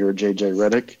Jimmy or a JJ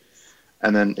Redick.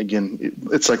 And then again,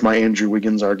 it's like my Andrew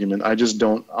Wiggins argument. I just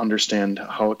don't understand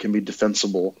how it can be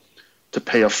defensible to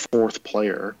pay a fourth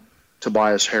player,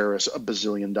 Tobias Harris, $1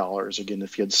 bazillion. Again,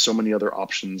 if you had so many other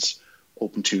options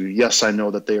open to you. Yes, I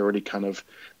know that they already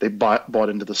they bought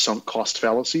into the sunk cost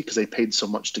fallacy because they paid so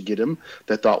much to get him.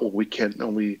 They thought, well,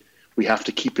 we have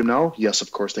to keep him now. Yes,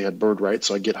 of course they had bird rights,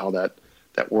 so I get how that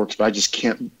works. But I just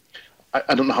can't.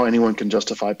 I don't know how anyone can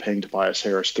justify paying Tobias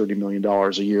Harris $30 million a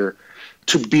year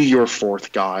to be your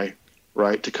fourth guy,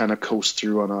 right? To kind of coast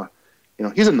through on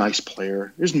he's a nice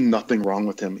player. There's nothing wrong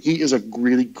with him. He is a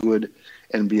really good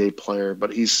NBA player,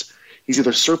 but he's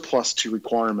either surplus to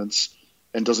requirements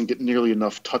and doesn't get nearly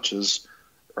enough touches,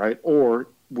 right? Or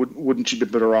wouldn't you be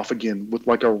better off again with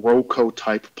like a Rocco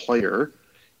type player,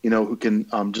 who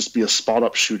can just be a spot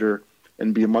up shooter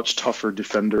and be a much tougher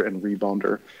defender and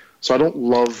rebounder. So I don't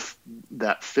love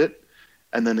that fit.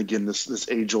 And then again, this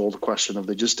age old question of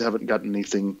they just haven't gotten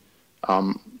anything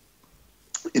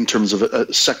in terms of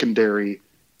a secondary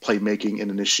playmaking and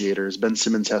initiators. Ben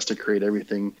Simmons has to create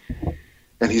everything,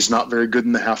 and he's not very good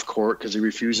in the half court because he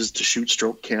refuses to shoot,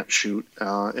 stroke, can't shoot.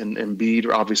 And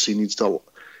Embiid obviously needs to.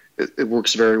 It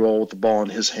works very well with the ball in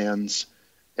his hands,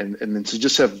 and then to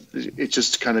just it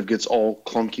just kind of gets all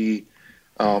clunky,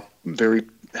 very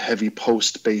heavy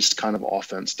post based kind of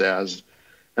offense, Daz.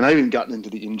 And I haven't gotten into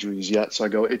the injuries yet, so I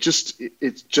go. It's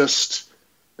just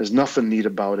there's nothing neat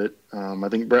about it. I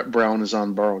think Brett Brown is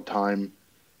on borrowed time.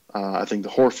 I think the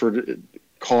Horford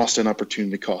cost and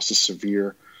opportunity cost is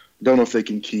severe. Don't know if they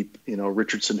can keep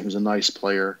Richardson, who's a nice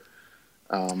player.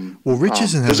 Well,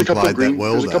 Richardson hasn't played that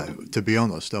well, though, to be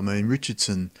honest. I mean,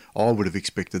 Richardson, I would have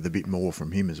expected a bit more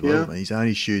from him as well. Yeah. I mean, he's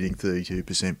only shooting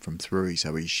 32% from three,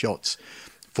 so his shots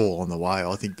fall on the way.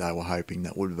 I think they were hoping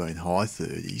that would have been high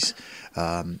 30s.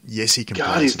 Yes, he can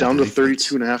play. He's down to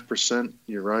 32.5%.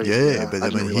 You're right. Yeah, but I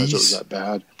mean, it was that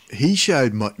bad. He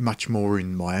showed much more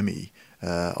in Miami.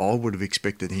 I would have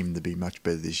expected him to be much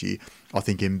better this year. I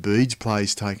think Embiid's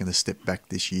play's taken a step back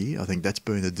this year. I think that's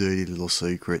been a dirty little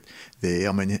secret there.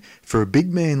 I mean, for a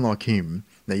big man like him,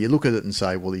 now you look at it and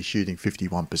say, well, he's shooting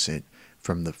 51%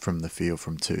 from the field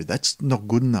from two. That's not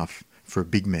good enough for a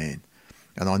big man.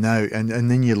 And I know, and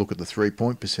then you look at the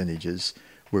 3-point percentages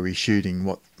where he's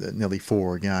shooting, nearly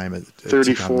 4 a game.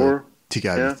 34. To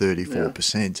go to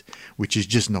 34%, which is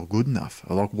just not good enough.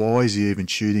 Like, why is he even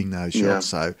shooting those shots?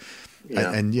 So,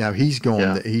 and he's gone.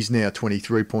 Yeah. He's now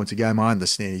 23 points a game. I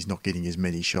understand he's not getting as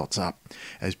many shots up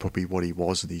as probably what he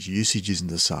was, and his usage isn't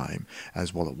the same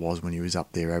as what it was when he was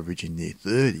up there averaging near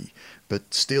 30.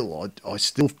 But still, I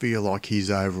still feel like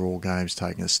his overall game's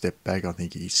taken a step back. I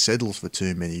think he settles for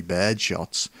too many bad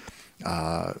shots.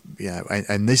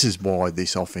 And this is why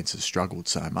this offense has struggled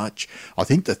so much. I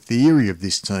think the theory of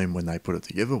this team when they put it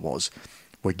together was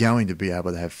we're going to be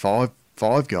able to have five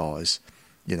guys,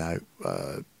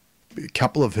 a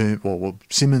couple of whom, well,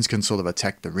 Simmons can sort of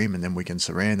attack the rim and then we can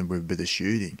surround him with a bit of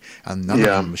shooting. And none of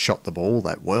them shot the ball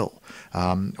that well.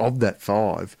 Of that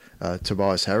five,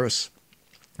 Tobias Harris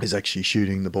is actually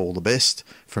shooting the ball the best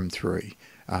from three.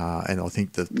 And I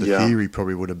think the theory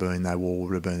probably would have been they all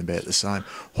would have been about the same.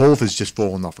 Horford's just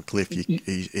fallen off a cliff.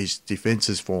 His defence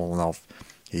has fallen off.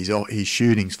 His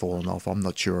shooting's fallen off. I'm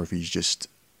not sure if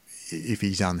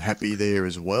he's unhappy there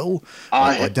as well.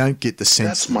 I don't get the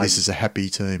sense that this is a happy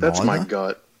team. That's either. My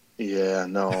gut. Yeah,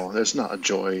 no, there's not a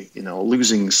joy.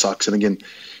 Losing sucks. And again,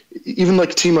 even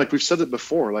like a team like we've said it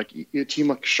before, like a team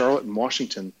like Charlotte and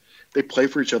Washington, they play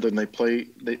for each other and they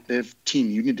have team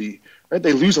unity. Right?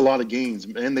 They lose a lot of games,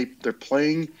 and they're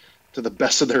playing to the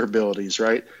best of their abilities.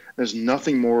 Right? There's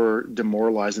nothing more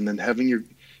demoralizing than having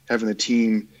the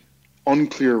team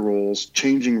unclear roles,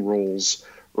 changing roles.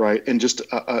 Right, and just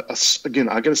again,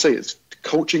 I got to say, it's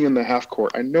coaching in the half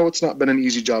court. I know it's not been an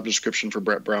easy job description for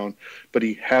Brett Brown, but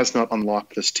he has not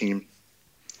unlocked this team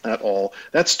at all.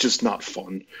 That's just not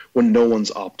fun when no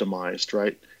one's optimized,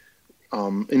 right?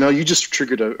 You just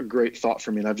triggered a great thought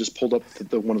for me, and I've just pulled up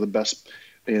one of the best,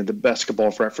 the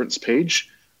basketball reference page.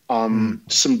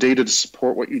 Some data to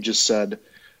support what you just said.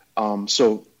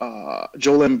 Joel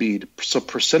Embiid, so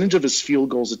percentage of his field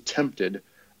goals attempted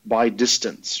by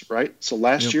distance, right? So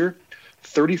last year,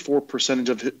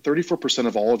 34%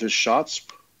 of all of his shots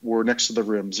were next to the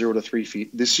rim, 0 to 3 feet.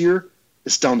 This year,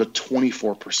 it's down to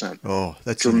 24%. Oh,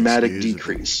 that's dramatic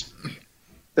decrease.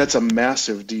 That's a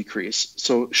massive decrease.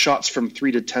 So shots from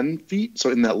 3 to 10 feet,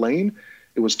 so in that lane,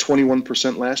 it was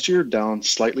 21% last year, down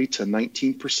slightly to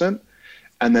 19%.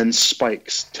 And then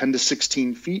spikes, 10 to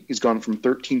 16 feet, he's gone from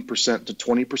 13% to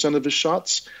 20% of his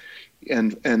shots.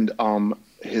 And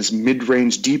his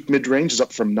deep mid-range is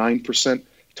up from 9%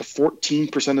 to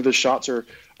 14% of his shots are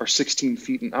 16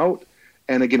 feet and out.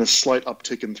 And again, a slight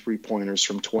uptick in three-pointers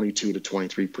from 22 to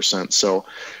 23%. So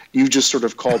you've just sort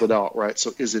of called it out, right?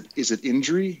 So is it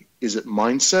injury? Is it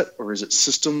mindset? Or is it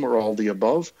system, or all the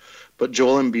above? But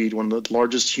Joel Embiid, one of the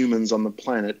largest humans on the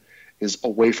planet, is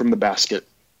away from the basket,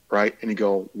 right? And you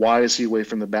go, why is he away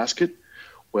from the basket?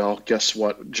 Well, guess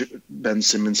what? Ben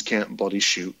Simmons can't bloody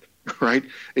shoot. Right?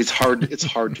 It's hard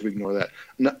to ignore that.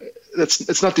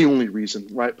 It's not the only reason,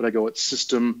 right? But I go, it's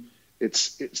system.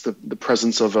 It's the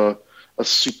presence of a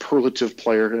superlative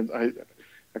player. And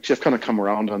I've kind of come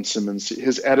around on Simmons.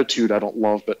 His attitude I don't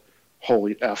love, but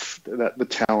holy F, that the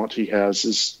talent he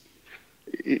has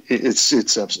it's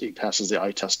absolutely, he passes the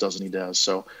eye test, doesn't he, Daz?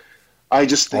 So I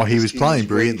just think he was playing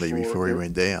brilliantly before he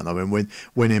went down. I mean,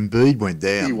 when Embiid went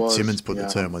down, Simmons put the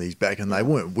term on his back, and they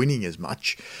weren't winning as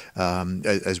much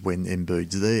as when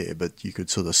Embiid's there, but you could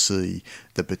sort of see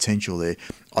the potential there.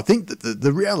 I think that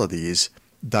the reality is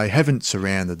they haven't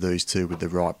surrounded these two with the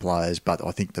right players, but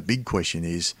I think the big question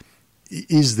is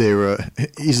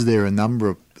there a number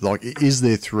of, like, is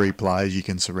there three players you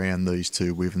can surround these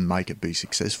two with and make it be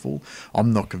successful?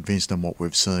 I'm not convinced on what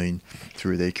we've seen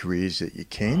through their careers that you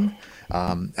can.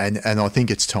 And I think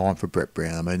it's time for Brett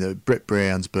Brown. I mean, Brett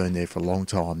Brown's been there for a long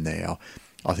time now.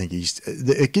 I think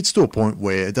it gets to a point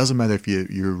where it doesn't matter if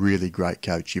you're a really great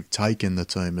coach. You've taken the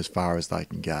team as far as they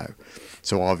can go.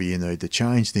 So either you need to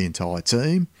change the entire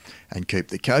team and keep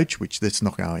the coach, which that's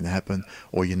not going to happen,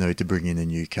 or you need to bring in a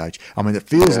new coach. I mean, it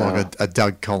feels like a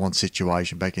Doug Collins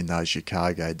situation back in those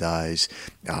Chicago days,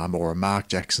 or a Mark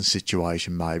Jackson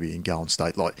situation maybe in Golden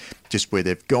State, like just where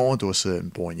they've gone to a certain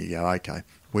point, you go, okay,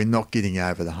 we're not getting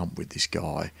over the hump with this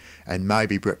guy. And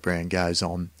maybe Brett Brown goes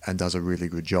on and does a really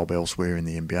good job elsewhere in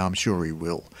the NBA. I'm sure he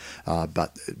will.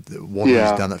 But what he's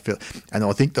done at Philly. And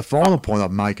I think the final point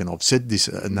I'd make, and I've said this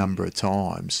a number of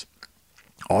times,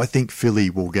 I think Philly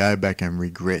will go back and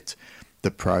regret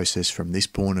the process from this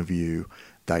point of view.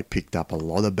 They picked up a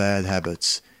lot of bad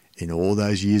habits in all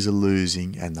those years of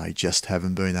losing, and they just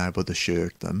haven't been able to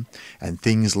shirk them. And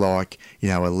things like,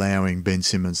 allowing Ben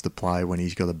Simmons to play when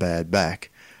he's got a bad back,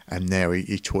 and now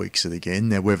he tweaks it again.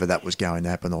 Now, whether that was going to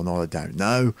happen or not, I don't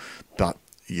know. But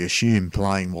you assume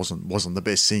playing wasn't the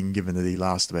best thing, given that he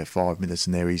lasted about 5 minutes,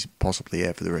 and now he's possibly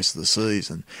out for the rest of the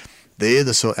season. They're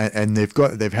the sort, and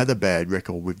they've had a bad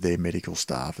record with their medical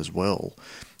staff as well.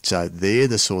 So they're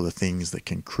the sort of things that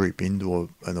can creep into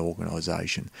an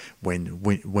organisation when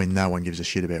no one gives a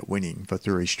shit about winning for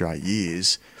 3 straight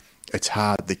years. It's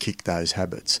hard to kick those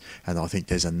habits, and I think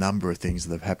there's a number of things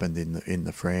that have happened in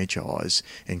the franchise,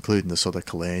 including the sort of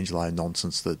Colangelo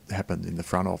nonsense that happened in the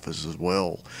front office as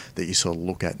well, that you sort of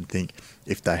look at and think,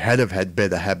 if they had have had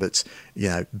better habits,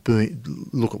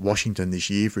 look at Washington this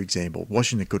year, for example.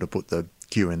 Washington could have put the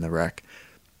cue in the rack,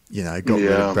 got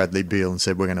rid of Bradley Beal and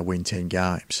said, we're going to win 10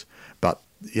 games. But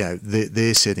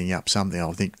they're setting up something.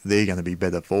 I think they're going to be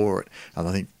better for it, and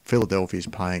I think Philadelphia's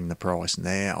paying the price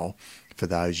now for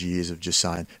those years of just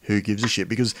saying who gives a shit,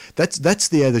 because that's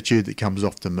the attitude that comes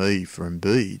off to me for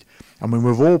Embiid. I mean,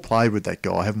 we've all played with that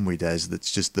guy, haven't we, Daz?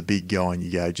 That's just the big guy, and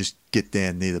you go, just get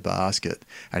down near the basket,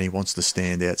 and he wants to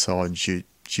stand outside and shoot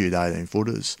 18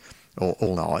 footers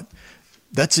all night.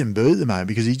 That's Embiid at the moment,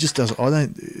 because he just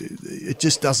doesn't. It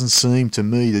just doesn't seem to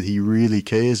me that he really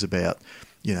cares about.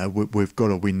 We've got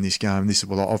to win this game. This is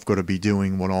what I've got to be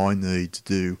doing. What I need to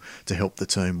do to help the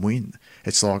team win.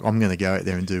 It's like I'm going to go out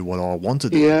there and do what I want to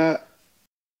do. Yeah.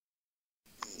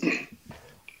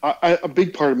 A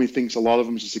big part of me thinks a lot of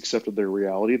them just accepted their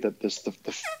reality that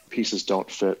the pieces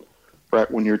don't fit. Right,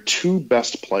 when your two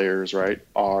best players, right,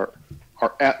 are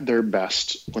at their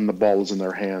best when the ball is in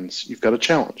their hands, you've got a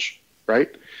challenge,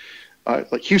 right?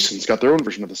 Like Houston's got their own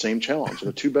version of the same challenge.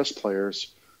 The two best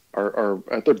players are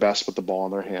at their best with the ball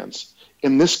in their hands.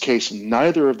 In this case,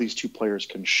 neither of these two players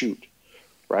can shoot,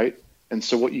 right? And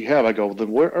so what you have, I go, then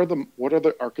what are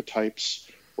the archetypes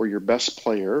where your best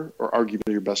player, or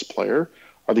arguably your best player,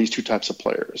 are these two types of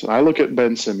players? And I look at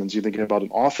Ben Simmons. You think about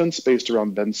an offense based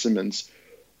around Ben Simmons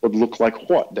would look like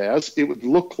what, Daz? It would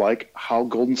look like how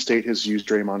Golden State has used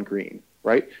Draymond Green,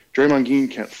 right? Draymond Green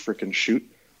can't frickin' shoot,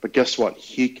 but guess what?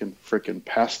 He can frickin'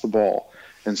 pass the ball.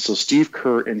 And so Steve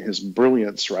Kerr, in his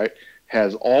brilliance, right,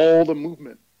 has all the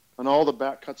movement and all the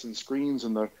back cuts and screens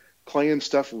and the Clay and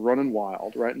Steph running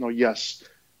wild, right? No, yes,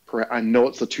 I know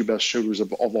it's the two best shooters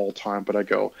of all time, but I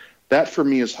go, that for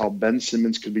me is how Ben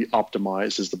Simmons could be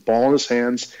optimized, is the ball in his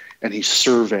hands and he's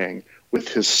surveying with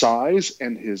his size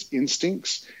and his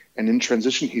instincts. And in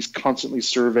transition, he's constantly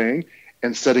surveying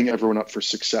and setting everyone up for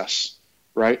success,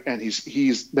 right? And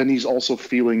he's also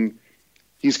feeling,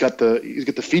 he's got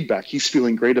the feedback. He's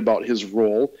feeling great about his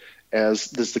role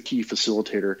as the key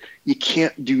facilitator. You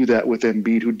can't do that with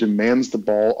Embiid, who demands the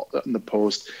ball in the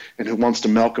post and who wants to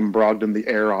Malcolm Brogdon the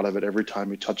air out of it every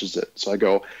time he touches it. So I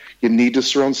go, you need to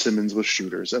surround Simmons with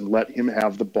shooters and let him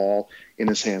have the ball in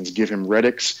his hands. Give him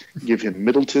Reddick's, give him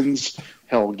Middleton's,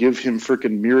 hell, give him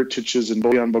frickin' Miritic's and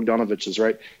Bojan Bogdanovic's,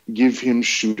 right? Give him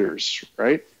shooters,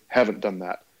 right? Haven't done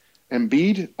that.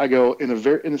 Embiid, I go in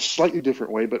a slightly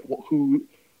different way, but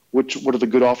what are the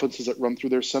good offenses that run through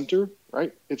their center,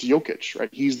 right? It's Jokic, right?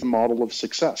 He's the model of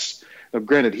success. Now,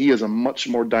 granted, he is a much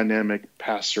more dynamic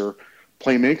passer,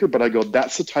 playmaker, but I go,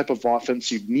 that's the type of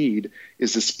offense you need,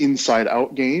 is this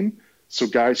inside-out game. So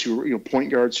guys who,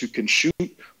 point guards who can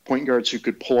shoot, point guards who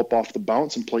could pull up off the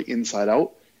bounce and play inside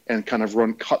out and kind of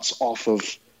run cuts off of,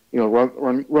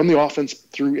 run the offense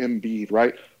through Embiid,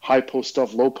 right? High post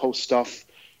stuff, low post stuff.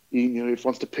 If he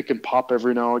wants to pick and pop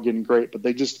every now and again, great. But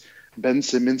Ben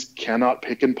Simmons cannot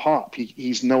pick and pop.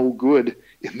 He's no good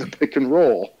in the pick and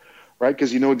roll, right?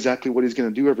 Because you know exactly what he's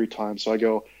going to do every time. So I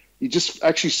go, it's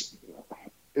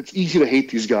easy to hate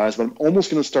these guys, but I'm almost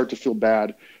going to start to feel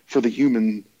bad for the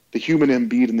human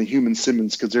Embiid and the human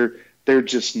Simmons, because they're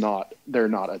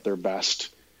not at their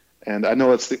best. And I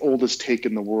know that's the oldest take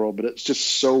in the world, but it's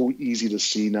just so easy to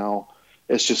see now.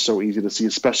 It's just so easy to see,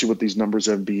 especially with these numbers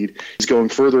of Embiid. He's going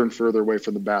further and further away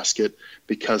from the basket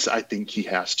because I think he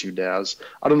has to, Daz.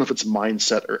 I don't know if it's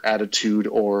mindset or attitude,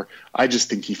 or I just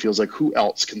think he feels like who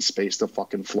else can space the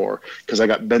fucking floor? Because I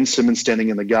got Ben Simmons standing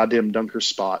in the goddamn dunker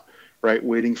spot, right,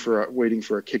 waiting for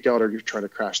a kick out or trying to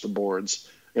crash the boards.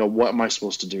 What am I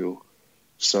supposed to do?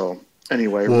 So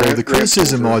anyway, well, the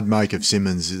criticism I'd make of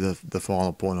Simmons, the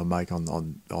final point I'd make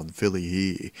on Philly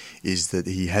here, is that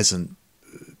he hasn't.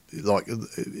 Like,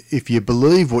 if you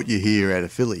believe what you hear out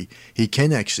of Philly, he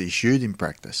can actually shoot in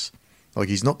practice. Like,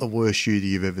 he's not the worst shooter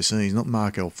you've ever seen. He's not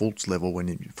Markel Fultz level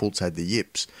when Fultz had the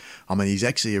yips. I mean, he's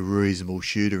actually a reasonable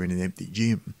shooter in an empty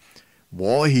gym.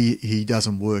 Why he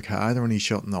doesn't work harder on his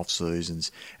shot in off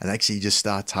seasons and actually just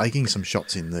start taking some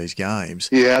shots in these games,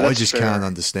 I just can't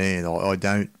understand.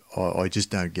 I just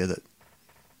don't get it.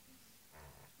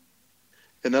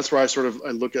 And that's where I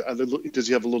look at, does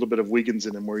he have a little bit of Wiggins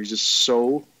in him, where he's just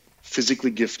so physically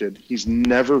gifted? He's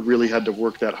never really had to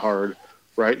work that hard,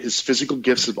 right? His physical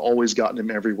gifts have always gotten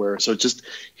him everywhere. So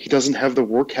he doesn't have the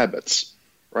work habits,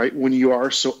 right? When you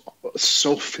are so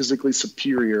physically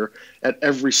superior at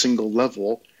every single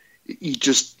level,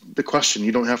 the question,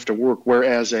 you don't have to work.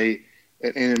 Whereas an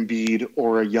Embiid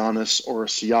or a Giannis or a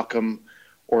Siakam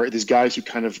or these guys who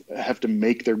kind of have to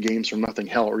make their games from nothing,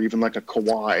 hell, or even like a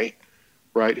Kawhi,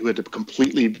 right, who had to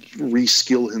completely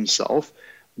reskill himself.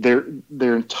 Their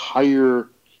entire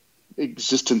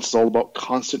existence is all about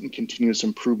constant and continuous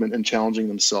improvement and challenging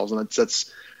themselves, and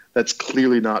that's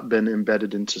clearly not been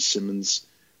embedded into Simmons,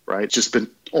 right? It's just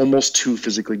been almost too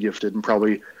physically gifted and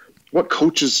probably what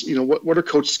coaches, what are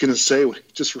coaches going to say when he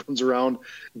just runs around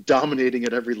dominating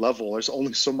at every level? There's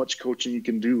only so much coaching you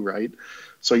can do, right?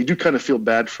 So you do kind of feel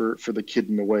bad for the kid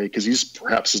in a way, because he's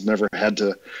perhaps has never had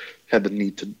the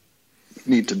need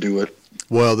to do it.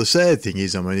 Well, the sad thing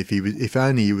is, I mean, if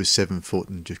only he was 7 foot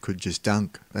and could just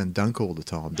dunk all the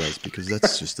time, Daz, because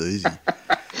that's just easy.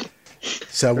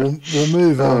 So we'll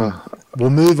move on. We'll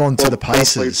move on to the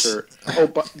Pacers.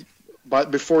 But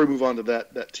before we move on to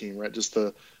that team, right? Just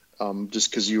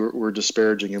because you were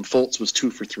disparaging him, Fultz was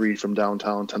 2 for 3 from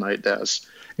downtown tonight, Daz.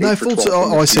 No, Fultz.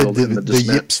 I said the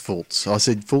yips, Fultz. I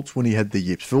said Fultz when he had the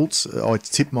yips. Fultz. I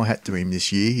tip my hat to him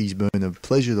this year. He's been a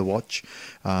pleasure to watch.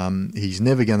 He's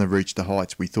never going to reach the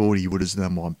heights we thought he would as the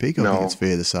number one pick. I think it's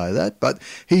fair to say that. But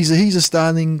he's a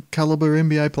starting caliber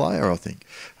NBA player, I think.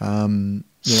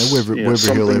 Whether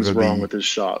he'll ever be wrong with his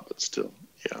shot, but still,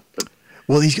 yeah. But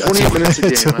well, he's got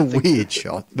it's a weird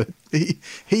shot, but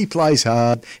he plays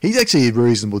hard. He's actually a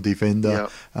reasonable defender.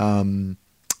 Yeah.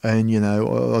 And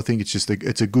I think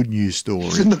it's a good news story.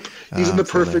 He's in the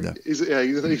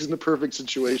perfect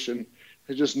situation.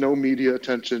 There's just no media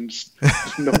attention.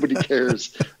 Nobody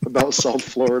cares about South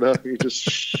Florida. He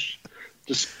just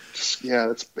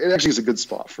it actually is a good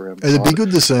spot for him. It'd be good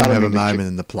to see him have a moment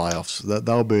in the playoffs.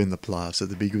 They'll be in the playoffs.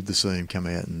 It'd be good to see him come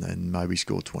out and maybe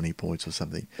score 20 points or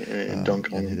something and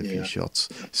dunk on and hit a few shots.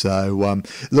 So,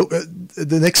 look,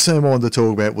 the next team I wanted to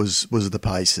talk about was the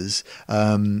Pacers.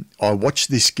 I watched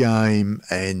this game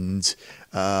and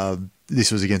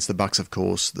this was against the Bucks, of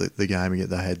course, the game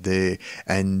they had there.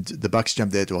 And the Bucks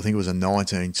jumped out to, I think it was a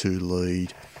 19-2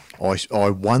 lead. I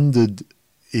wondered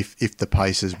if the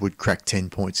Pacers would crack 10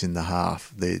 points in the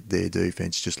half. Their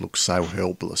defense just looks so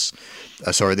helpless.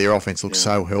 Their offense looks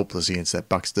so helpless against that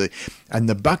Bucks D. And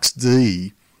the Bucks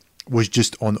D was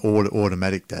just on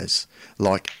automatic, Daz.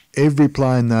 Like, every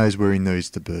player knows where he needs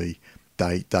to be.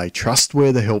 They trust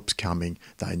where the help's coming.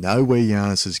 They know where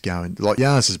Giannis is going. Like,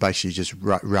 Giannis is basically just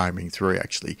roaming through,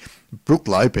 actually. Brook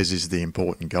Lopez is the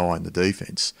important guy in the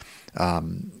defense.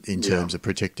 In terms of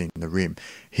protecting the rim.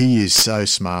 He is so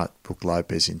smart, Brook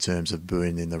Lopez, in terms of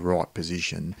being in the right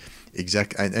position.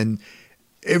 And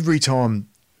every time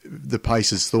the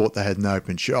Pacers thought they had an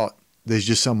open shot, there's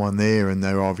just someone there and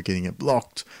they're either getting it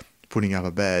blocked, putting up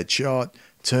a bad shot,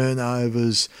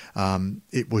 turnovers.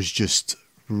 It was just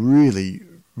really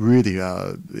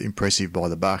impressive by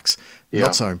the Bucks. Yeah.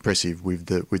 Not so impressive with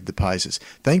the Pacers.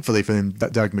 Thankfully for them,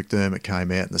 Doug McDermott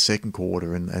came out in the second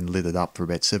quarter and lit it up for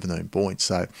about 17 points.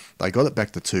 So they got it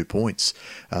back to 2 points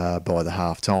by the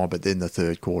half time. But then the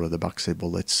third quarter, the Bucks said,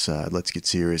 "Well, let's get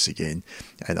serious again."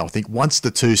 And I think once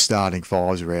the two starting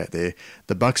fives were out there,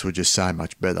 the Bucks were just so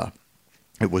much better.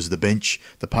 It was the bench,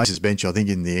 the Pacers bench. I think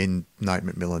in the end, Nate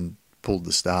McMillan pulled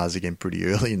the stars again pretty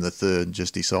early in the third and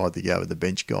just decided to go with the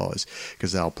bench guys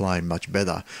because they were playing much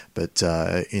better. But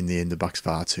in the end, the Bucks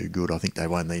far too good. I think they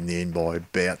won in the end by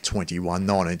about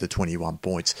 19 to 21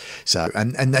 points. So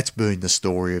and that's been the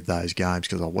story of those games,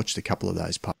 because I watched a couple of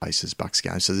those Pacers Bucks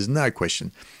games. So there's no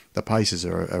question the Pacers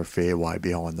are a fair way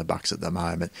behind the Bucks at the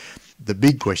moment. The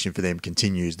big question for them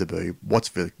continues to be, what's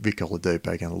Vic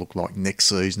Oladipo going to look like next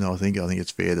season? I think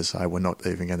it's fair to say we're not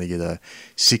even going to get a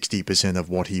 60% of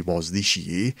what he was this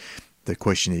year. The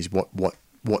question is,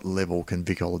 what level can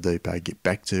Vic Oladipo get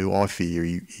back to? I fear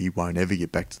he won't ever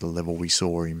get back to the level we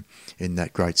saw him in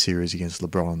that great series against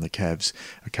LeBron and the Cavs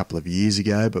a couple of years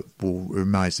ago, but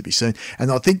remains to be seen.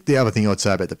 And I think the other thing I'd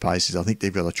say about the Pacers, I think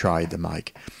they've got a trade to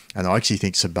make. And I actually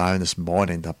think Sabonis might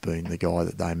end up being the guy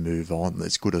that they move on.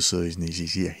 As good a season as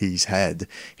he's had,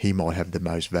 he might have the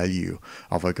most value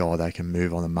of a guy they can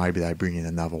move on, and maybe they bring in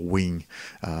another wing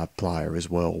player as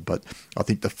well. But I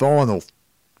think the final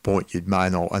point you'd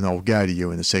made, and I'll go to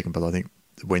you in a second, but I think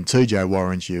when TJ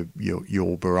Warren's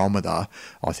your barometer,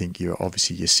 I think your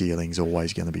ceiling's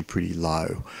always going to be pretty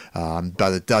low.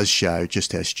 But it does show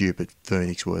just how stupid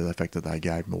Phoenix were, the fact that they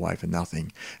gave him away for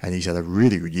nothing. And he's had a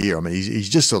really good year. I mean, he's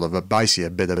just sort of basically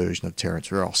a better version of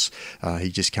Terrence Ross.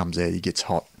 He just comes out, he gets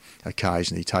hot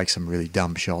occasionally, takes some really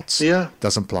dumb shots. Yeah.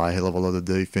 Doesn't play a hell of a lot of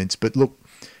defence. But look,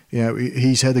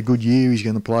 he's had a good year. He's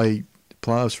going to play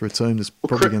playoffs for a team that's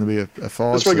probably going to be a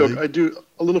 5 seed. I do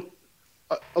a little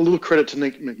credit to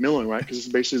Nate McMillan, right? Because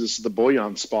this is the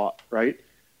Bojan spot, right?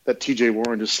 That TJ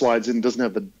Warren just slides in, doesn't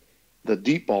have the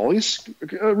deep ball. He's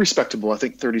respectable, I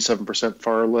think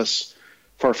 37%,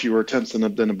 far fewer attempts than a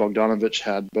Bogdanovich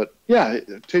had. But yeah,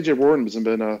 TJ Warren has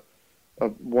been a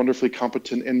wonderfully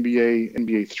competent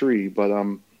NBA 3.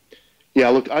 But yeah,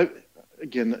 look,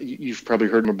 you've probably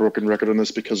heard I'm a broken record on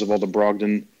this because of all the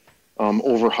Brogdon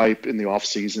overhype in the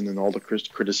offseason and all the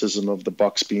criticism of the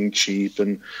Bucks being cheap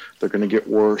and they're going to get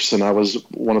worse. And I was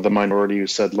one of the minority who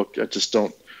said, look, I just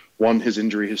don't. One, his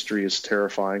injury history is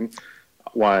terrifying.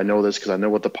 Why I know this, because I know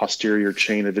what the posterior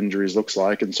chain of injuries looks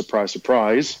like. And surprise,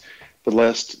 surprise,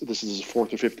 this is his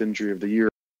fourth or fifth injury of the year.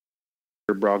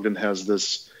 Brogdon has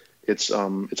this. It's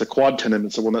a quad tendon.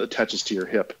 It's the one that attaches to your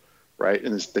hip, right?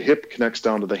 And the hip connects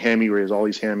down to the hammy, where he has all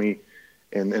these hammy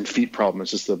and feet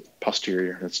problems. It's just the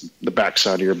posterior. It's the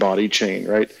backside of your body chain,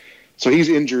 right? So he's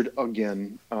injured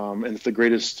again. And if the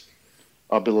greatest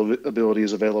ability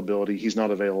is availability, he's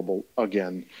not available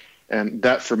again. And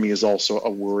that for me is also a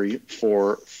worry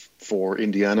for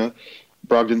Indiana.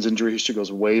 Brogdon's injury history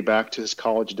goes way back to his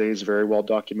college days, very well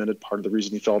documented. Part of the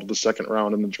reason he fell to the second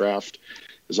round in the draft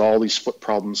is all these foot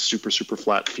problems, super, super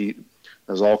flat feet.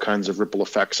 There's all kinds of ripple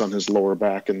effects on his lower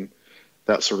back and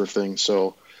that sort of thing.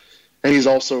 So, and he's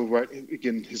also, right,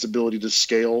 again, his ability to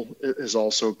scale has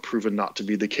also proven not to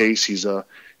be the case. His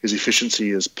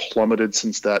efficiency has plummeted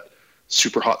since that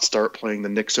super hot start playing the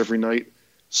Knicks every night.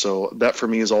 So that for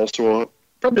me is also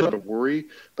probably not a worry,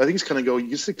 but I think it's kind of you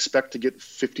just expect to get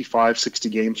 55, 60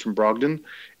 games from Brogdon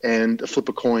and flip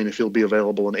a coin if he'll be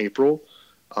available in April.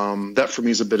 That for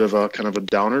me is a bit of a kind of a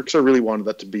downer because I really wanted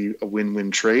that to be a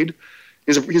win-win trade.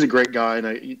 He's a great guy,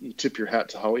 and you tip your hat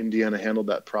to how Indiana handled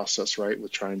that process, right,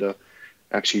 with trying to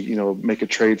actually, make a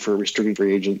trade for a restricted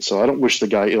free agent. So I don't wish the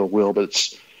guy ill will, but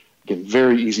it's, again,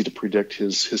 very easy to predict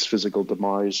his physical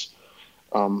demise.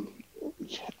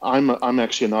 I'm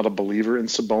actually not a believer in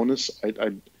Sabonis.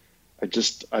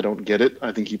 I don't get it.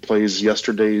 I think he plays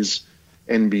yesterday's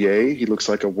NBA. He looks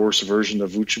like a worse version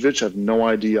of Vucevic. I have no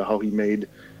idea how he made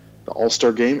the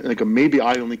All-Star game. And maybe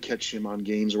I only catch him on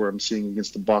games where I'm seeing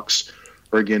against the Bucks,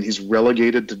 or again, he's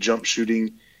relegated to jump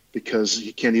shooting because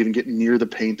he can't even get near the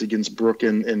paint against Brook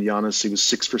and Giannis. He was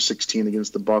 6 for 16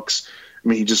 against the Bucks. I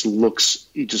mean, he just looks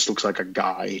like a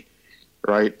guy.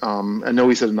 Right. I know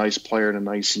he's had a nice player and a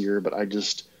nice year, but I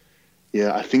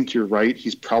think you're right.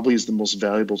 He's probably the most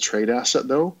valuable trade asset,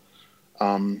 though.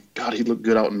 God, he looked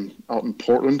good out in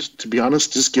Portland. To be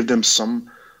honest, just give them some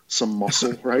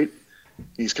muscle, right?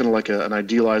 He's kind of like an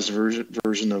idealized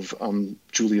version of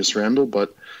Julius Randle,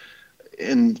 but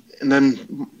and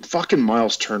then fucking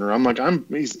Miles Turner. I'm like,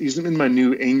 he's in my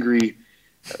new angry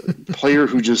player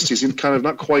who he's in kind of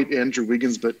not quite Andrew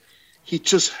Wiggins, but he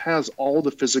just has all the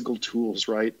physical tools,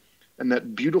 right? And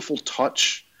that beautiful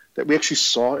touch that we actually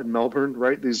saw in Melbourne,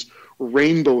 right? These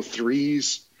rainbow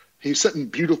threes. He's setting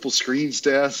beautiful screens,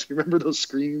 Daz. You remember those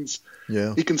screens?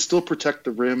 Yeah. He can still protect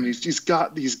the rim. He's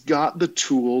got the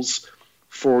tools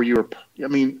for a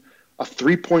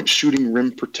 3-point shooting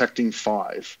rim protecting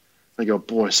 5. I go,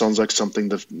 boy, sounds like something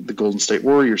the Golden State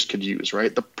Warriors could use,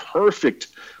 right? The perfect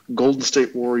Golden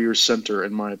State Warriors center,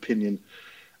 in my opinion.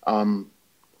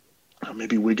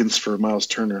 Maybe Wiggins for Miles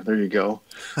Turner. There you go.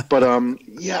 But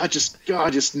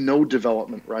just no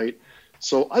development, right?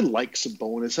 So I like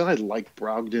Sabonis and I like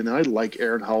Brogdon and I like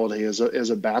Aaron Holiday as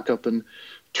a backup, and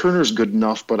Turner's good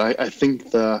enough. But I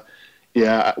think the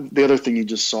other thing you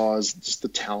just saw is just the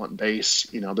talent base.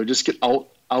 They just get out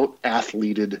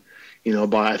athleted,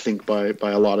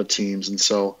 by a lot of teams, and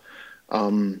so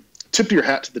tip your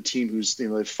hat to the team who's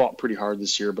they've fought pretty hard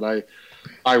this year, but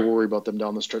I worry about them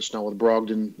down the stretch now with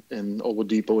Brogdon and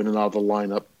Oladipo in and out of the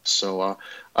lineup. So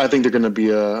I think they're going to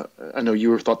be I know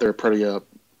you thought they're a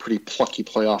pretty plucky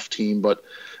playoff team, but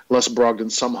unless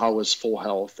Brogdon somehow is full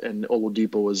health and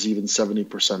Oladipo is even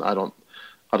 70%, I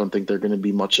don't think they're going to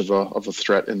be much of a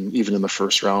threat, and even in the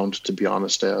first round, to be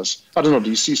honest. As I don't know, do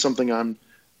you see something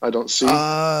I don't see? No,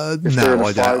 I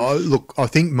don't. Look, I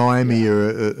think Miami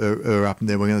are up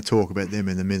there. We're going to talk about them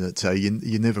in a minute. So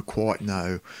you never quite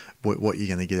know what you're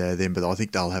going to get out of them, but I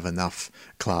think they'll have enough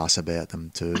class about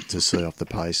them to see off the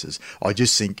Pacers. I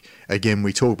just think, again,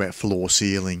 we talk about floor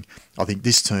ceiling. I think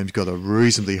this team's got a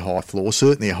reasonably high floor,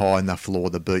 certainly a high enough floor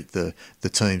to beat the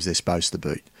teams they're supposed to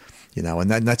beat.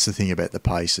 And that's the thing about the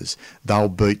Pacers. They'll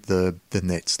beat the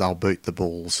Nets, they'll beat the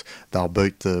Bulls, they'll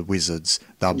beat the Wizards,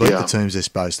 they'll beat the teams they're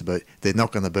supposed to beat. They're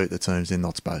not going to beat the teams they're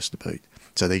not supposed to beat.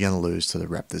 So they're going to lose to the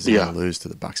Raptors, they're going to lose to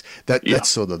the Bucks. That's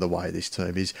sort of the way this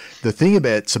team is. The thing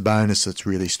about Sabonis that's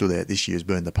really stood out this year has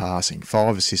been the passing.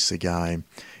 5 assists a game.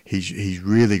 He's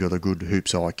really got a good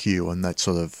hoops IQ, and that's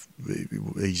sort of,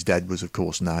 his dad was of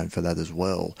course known for that as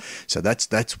well. So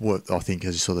that's what I think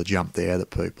has sort of jumped out at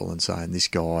people and saying this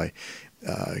guy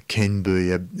can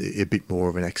be a bit more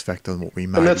of an X factor than what we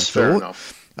maybe that's thought. Fair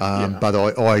enough.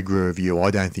 But I agree with you.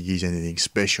 I don't think he's anything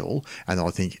special, and I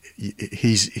think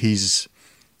his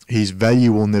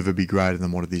value will never be greater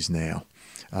than what it is now.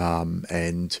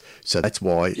 And so that's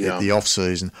why at the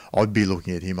off-season, I'd be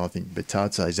looking at him. I think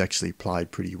Batate's actually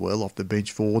played pretty well off the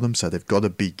bench for them, so they've got a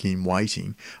big game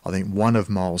waiting. I think one of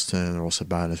Miles Turner or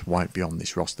Sabonis won't be on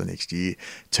this roster next year.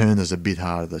 Turner's a bit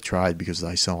harder to trade because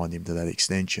they signed him to that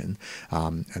extension,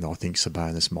 and I think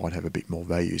Sabonis might have a bit more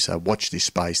value. So watch this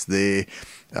space there.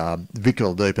 Victor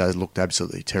Oladipo has looked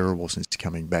absolutely terrible since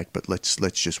coming back, but let's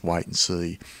just wait and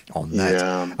see on that.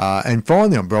 Yeah. And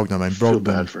finally on Brogdon, I mean, Feel Brogdon,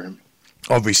 bad for him.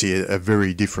 Obviously a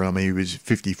very different. I mean, he was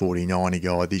 50-40-90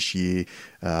 guy this year.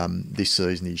 This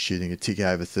season he's shooting a tick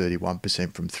over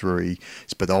 31% from three,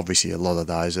 but obviously a lot of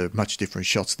those are much different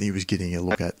shots than he was getting a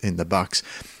look at in the Bucks.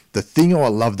 The thing I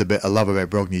love about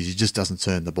Brogdon is he just doesn't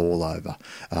turn the ball over.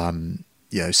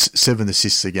 7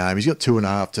 assists a game. He's got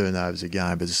 2.5 turnovers a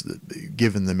game, but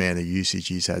given the amount of usage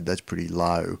he's had, that's pretty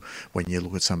low when you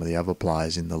look at some of the other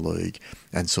players in the league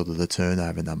and sort of the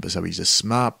turnover numbers. So he's a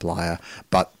smart player,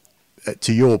 but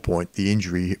to your point, the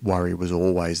injury worry was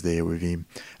always there with him.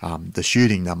 The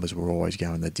shooting numbers were always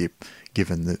going to dip,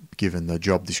 given the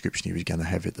job description he was going to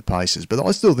have at the Pacers. But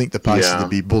I still think the Pacers would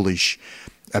be bullish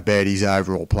about his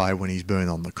overall play when he's been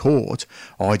on the court.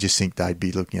 I just think they'd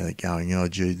be looking at it going, oh,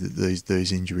 gee,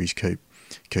 these injuries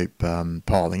keep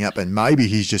piling up. And maybe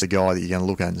he's just a guy that you're going to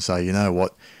look at and say, you know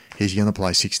what, he's going to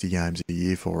play 60 games a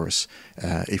year for us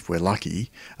if we're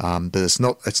lucky. But it's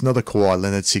not a Kawhi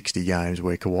Leonard 60 games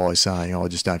where Kawhi's saying, oh, I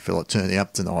just don't feel like turning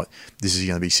up tonight. This is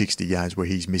going to be 60 games where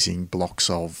he's missing blocks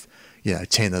of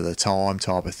 10 at a time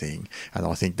type of thing. And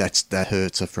I think that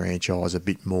hurts a franchise a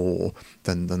bit more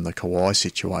than the Kawhi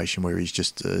situation where he's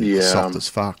just soft as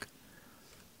fuck.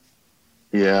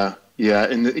 Yeah.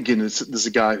 And again, this is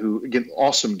a guy who, again,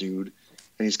 awesome dude,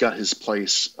 and he's got his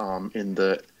place in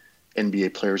the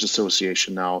NBA Players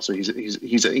Association now. So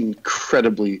he's an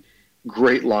incredibly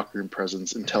great locker room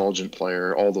presence, intelligent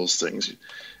player, all those things.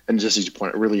 And just as you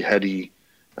point out, really heady,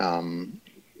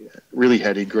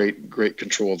 great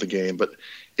control of the game. But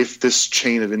if this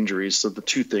chain of injuries, so the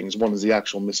two things, one is the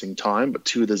actual missing time, but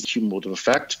two, there's the cumulative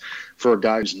effect for a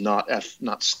guy who's not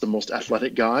the most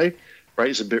athletic guy, right?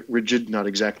 He's a bit rigid, not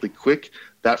exactly quick.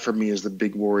 That for me is the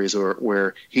big worries, or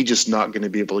where he's just not going to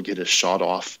be able to get his shot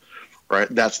off, right?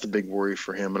 That's the big worry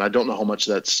for him. And I don't know how much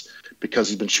that's because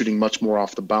he's been shooting much more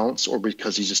off the bounce, or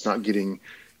because he's just not getting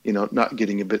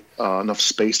a bit enough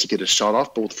space to get his shot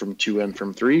off, both from 2 and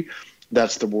from 3.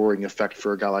 That's the worrying effect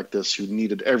for a guy like this who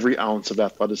needed every ounce of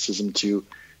athleticism to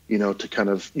kind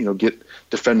of, get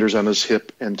defenders on his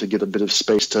hip and to get a bit of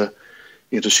space to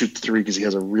shoot the 3, because he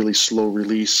has a really slow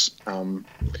release. And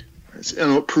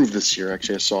it proved this year,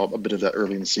 actually. I saw a bit of that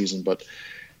early in the season. But,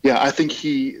 yeah, I think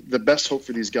the best hope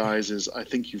for these guys is, I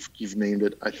think you've named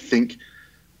it. I think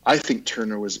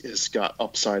Turner has got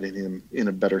upside in him in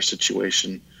a better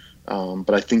situation.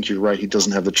 But I think you're right. He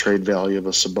doesn't have the trade value of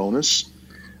a Sabonis.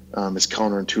 As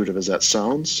counterintuitive as that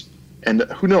sounds. And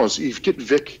who knows, if you get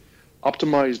Vic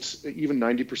optimized, even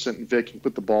 90% Vic, and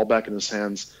put the ball back in his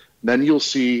hands, then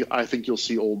I think you'll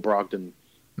see old Brogdon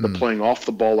playing off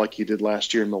the ball like he did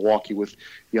last year in Milwaukee with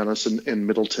Giannis and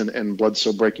Middleton and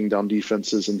Bledsoe breaking down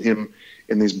defenses, and him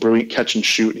in these brilliant catch and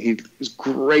shoot. He is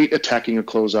great attacking a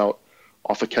closeout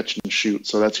off a catch and shoot.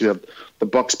 So that's, you have the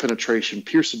Bucks penetration,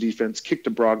 pierce the defense, kick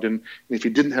to Brogdon. And if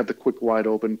he didn't have the quick wide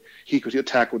open, he could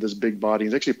attack with his big body.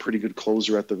 He's actually a pretty good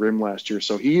closer at the rim last year.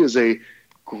 So he is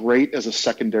great as a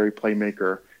secondary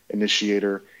playmaker,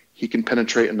 initiator. He can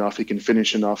penetrate enough, he can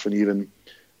finish enough, and even,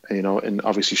 and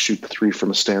obviously shoot the 3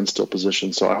 from a standstill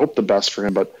position. So I hope the best for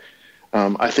him. But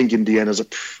I think Indiana's a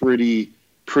pretty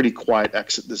quiet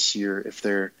exit this year.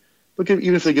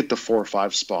 Even if they get the 4 or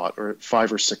 5 spot, or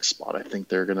 5 or 6 spot, I think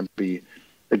they're going to be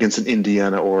against an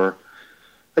Indiana, or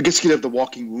I guess you'd have the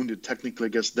walking wounded. Technically, I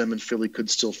guess them and Philly could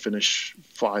still finish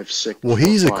 5, 6. Well,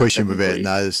 here's a question without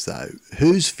notice, though.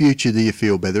 Whose future do you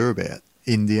feel better about,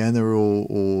 Indiana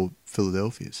or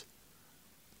Philadelphia's?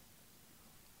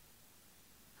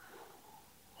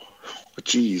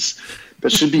 Geez,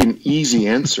 that should be an easy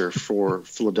answer for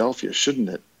Philadelphia, shouldn't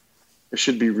it? It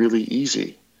should be really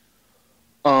easy.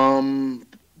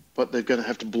 But they're going to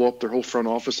have to blow up their whole front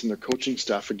office and their coaching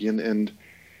staff again. And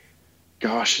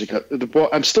gosh, they got the ball.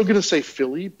 I'm still going to say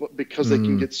Philly, but because they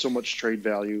can get so much trade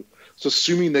value. So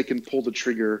assuming they can pull the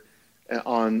trigger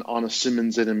on a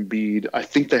Simmons and Embiid, I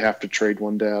think they have to trade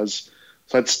one, Daz.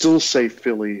 So I'd still say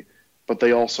Philly, but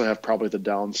they also have probably the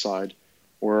downside,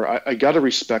 where I got to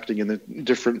respect, again, the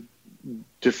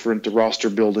different roster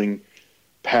building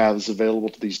paths available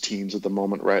to these teams at the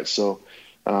moment, right? So,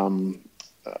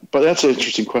 but that's an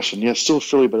interesting question. Yeah, still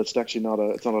Philly, but it's actually not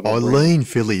a. I lean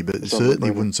Philly, but it certainly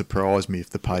wouldn't surprise me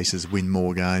if the Pacers win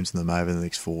more games than them over the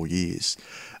next 4 years.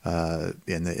 and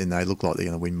they look like they're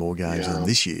going to win more games Yeah. than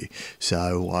this year.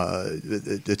 So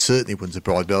it certainly wouldn't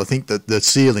surprise. But I think that the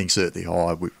ceiling's certainly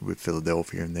high with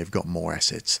Philadelphia, and they've got more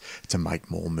assets to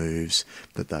make more moves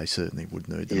that they certainly would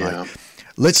need to make.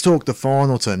 Let's talk the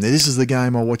final team. Now, this is the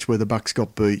game I watched where the Bucks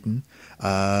got beaten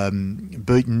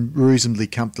reasonably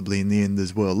comfortably in the end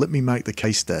as well. Let me make the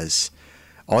case, Daz.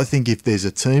 I think if there's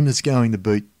a team that's going to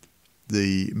beat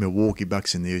the Milwaukee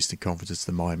Bucks in the Eastern Conference, it's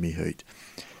the Miami Heat.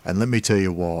 And let me tell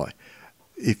you why.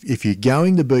 If you're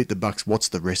going to beat the Bucks, what's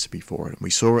the recipe for it? And we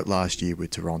saw it last year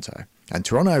with Toronto. And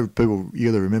Toronto, people,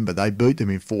 you got to remember, they beat them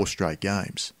in 4 straight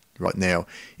games. Right now,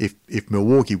 if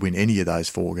Milwaukee win any of those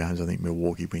 4 games, I think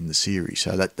Milwaukee win the series.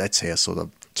 So that's how sort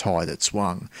of tight it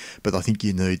swung. But I think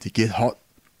you need to get hot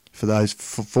for those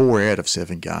 4 out of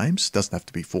 7 games. Doesn't have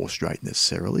to be 4 straight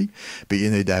necessarily. But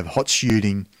you need to have hot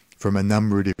shooting from a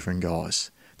number of different guys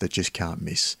that just can't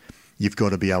miss. You've got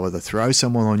to be able to throw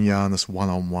someone on Giannis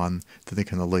one-on-one that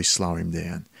can at least slow him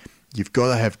down. You've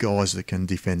got to have guys that can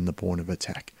defend the point of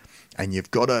attack. And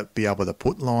you've got to be able to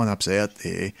put lineups out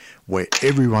there where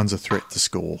everyone's a threat to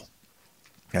score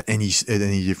at any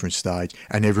different stage,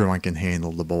 and everyone can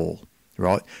handle the ball,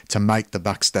 right? To make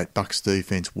that Bucks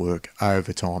defense work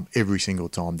overtime every single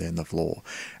time down the floor.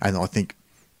 And I think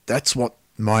that's what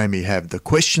Miami have. The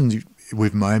question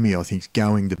with Miami, I think, is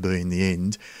going to be in the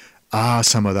end, are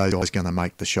some of those guys going to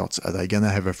make the shots? Are they going to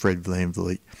have a Fred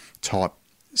VanVleet type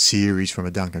series from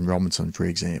a Duncan Robinson, for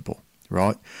example,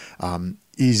 right?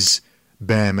 Is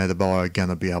Bam Adebayo going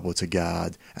to be able to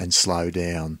guard and slow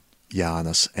down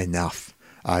Giannis enough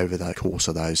over the course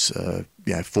of those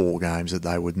 4 games that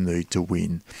they would need to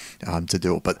win to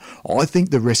do it? But I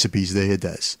think the recipe's there,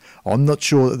 Daz. I'm not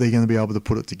sure that they're going to be able to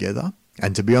put it together.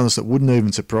 And to be honest, it wouldn't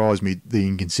even surprise me the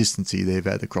inconsistency they've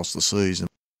had across the season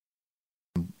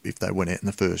if they went out in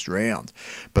the first round.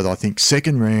 But I think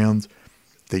second round,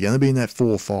 they're going to be in that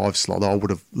 4-5 slot. I would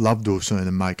have loved to have seen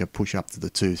them make a push up to the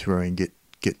 2-3 and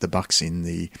get the Bucks in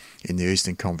the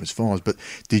Eastern Conference Finals. But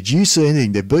did you see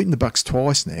anything? They've beaten the Bucks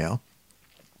twice now.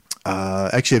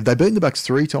 Actually, have they beaten the Bucks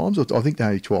 3 times? Or I think they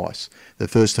only twice. The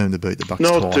first team to beat the Bucks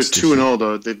twice. No, they're 2-0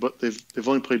 though. They've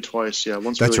only played twice. Yeah,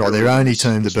 once. That's right. They're only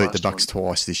team to beat the Bucks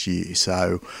twice this year.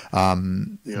 So,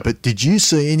 but did you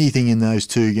see anything in those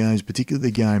 2 games, particularly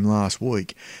the game last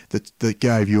week, that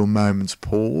gave you a moment's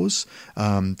pause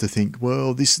to think,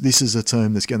 well, this is a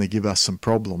team that's going to give us some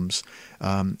problems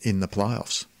in the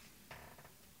playoffs?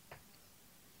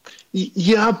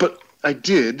 Yeah, but I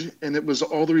did, and it was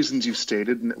all the reasons you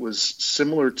stated, and it was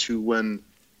similar to when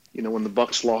the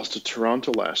Bucks lost to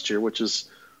Toronto last year, which is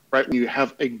right when you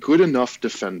have a good enough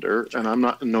defender, and I'm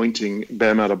not anointing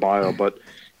Bam Adebayo, but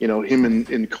him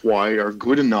and Kawhi are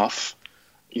good enough,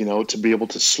 to be able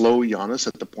to slow Giannis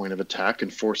at the point of attack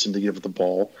and force him to give the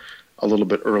ball a little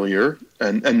bit earlier,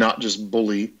 and not just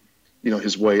bully,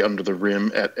 his way under the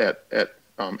rim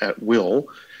at will.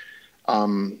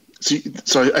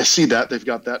 So I see that they've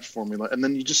got that formula, and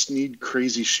then you just need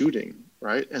crazy shooting,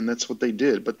 right? And that's what they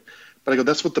did. But I go,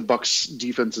 that's what the Bucks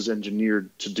defense is engineered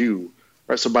to do,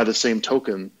 right? So by the same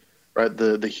token, right,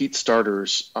 the Heat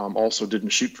starters also didn't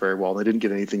shoot very well. They didn't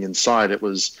get anything inside. It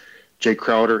was Jay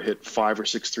Crowder hit 5 or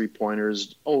 6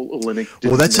 3-pointers. Olynyk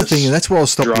didn't. Well, that's the thing, and that's why I'll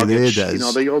stop you there,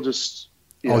 Daz. They all just.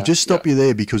 Yeah, I'll just stop you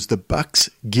there because the Bucks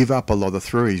give up a lot of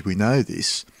threes. We know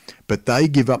this. But they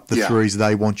give up the threes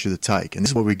they want you to take. And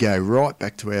this is where we go right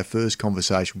back to our first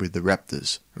conversation with the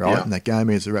Raptors, right? Yeah. And that game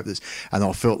against the Raptors. And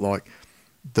I felt like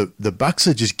the Bucks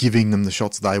are just giving them the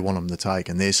shots they want them to take.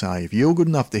 And they're saying, if you're good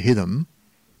enough to hit them,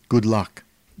 good luck.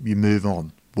 You move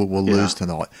on. We'll lose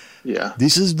tonight. Yeah.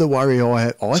 This is the worry I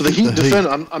have. I think the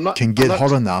Heat can get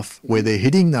hot enough where they're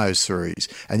hitting those threes.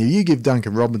 And if you give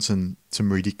Duncan Robinson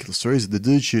some ridiculous threes, the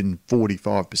dude's shooting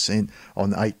 45%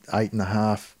 on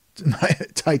 8.5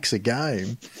 takes a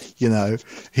game,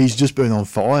 he's just been on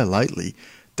fire lately.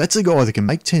 That's a guy that can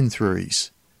make 10 threes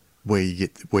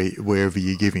wherever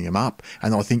you're giving him up.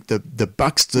 And I think the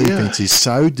Bucks defense is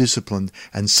so disciplined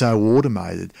and so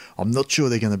automated. I'm not sure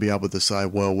they're going to be able to say,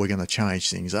 well, we're going to change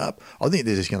things up. I think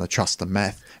they're just going to trust the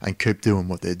math and keep doing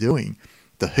what they're doing.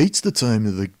 The Heat's the team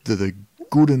that are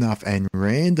good enough and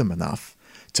random enough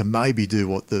to maybe do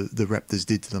what the Raptors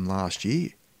did to them last year.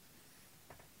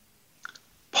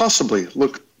 Possibly.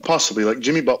 Like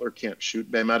Jimmy Butler can't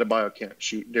shoot. Bam Adebayo can't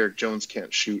shoot. Derek Jones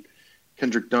can't shoot.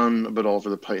 Kendrick Dunn a bit all over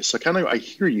the place. So I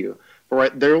hear you. But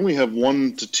right, they only have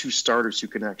 1 to 2 starters who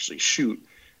can actually shoot.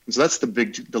 And so that's the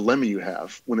big dilemma you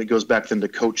have when it goes back then to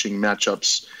coaching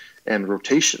matchups and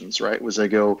rotations, right? Was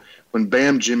when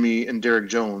Bam, Jimmy, and Derek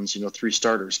Jones, 3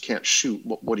 starters can't shoot,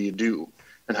 what do you do?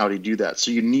 And how do you do that?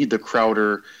 So you need the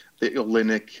Crowder,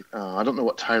 Olynyk. I don't know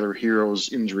what Tyler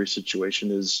Hero's injury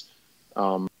situation is,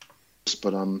 but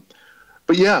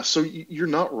yeah. So you're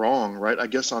not wrong, right? I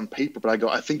guess on paper, but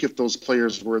I think if those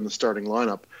players were in the starting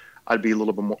lineup, I'd be a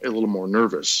little more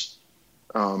nervous.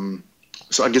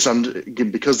 So I guess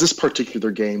because this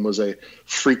particular game was a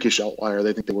freakish outlier.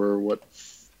 They think they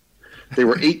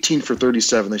were 18 for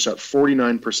 37. They shot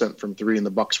 49% from three, and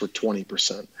the Bucks were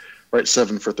 20%, right?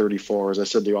 7 for 34. As I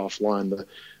said to you offline,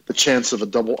 the chance of a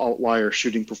double outlier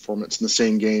shooting performance in the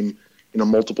same game,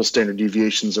 multiple standard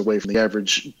deviations away from the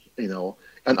average, in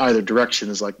either direction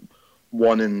is like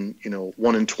 1 in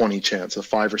 20 chance. A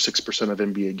 5 or 6% of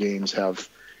NBA games have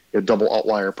a double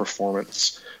outlier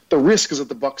performance. The risk is that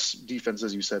the Bucks defense,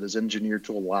 as you said, is engineered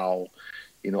to allow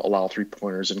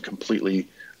 3-pointers and completely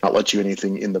not let you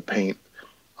anything in the paint.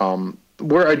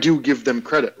 Where I do give them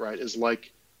credit, right, is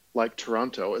like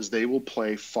Toronto, is they will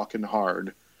play fucking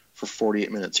hard for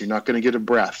 48 minutes. You're not going to get a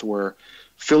breath. Where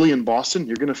Philly and Boston,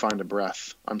 you're going to find a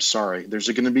breath. I'm sorry. There's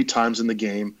going to be times in the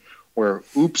game where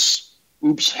oops,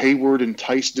 Hayward and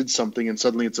Tice did something, and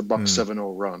suddenly it's a Bucks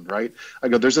 7-0 run, right?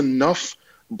 There's enough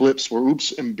blips where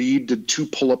Embiid did 2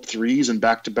 pull-up threes in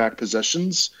back-to-back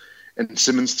possessions, and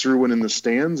Simmons threw one in the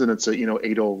stands, and it's a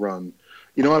 8-0 run.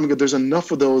 There's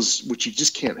enough of those which you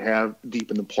just can't have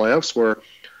deep in the playoffs, where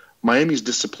Miami's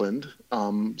disciplined,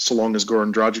 so long as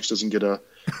Goran Dragic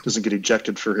doesn't get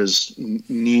ejected for his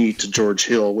knee to George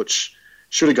Hill, which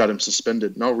should have got him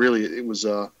suspended. No, really, it was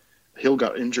Hill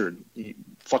got injured. He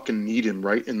fucking kneed him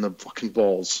right in the fucking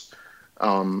balls.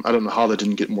 I don't know how that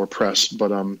didn't get more press,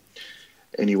 but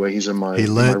anyway, he's in my. He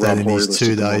learned that in his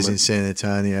 2 days in San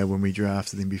Antonio when we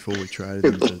drafted him before we traded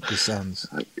him to the Suns.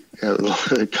 Yeah,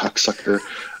 cocksucker.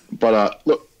 But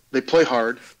look, they play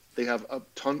hard. They have a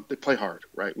ton. They play hard,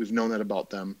 right? We've known that about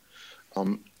them.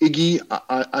 Iggy,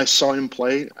 I saw him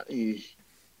play.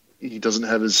 He doesn't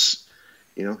have his,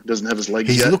 legs yet.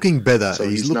 He's looking better. So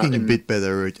he's looking a bit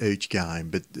better each game.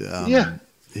 But yeah.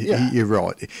 You're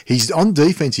right. He's on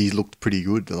defense. He's looked pretty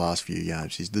good the last few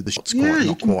games. The shot's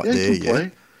not quite there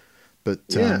yet. But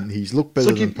he's looked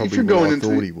better than probably what I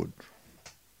thought he would.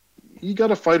 You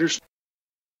got a fighter's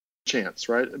chance,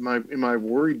 right? Am I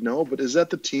worried? No. But is that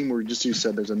the team where you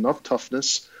said there's enough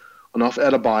toughness, enough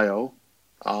Adebayo,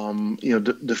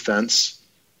 defense,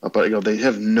 but they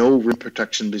have no rim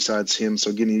protection besides him.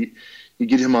 So again, you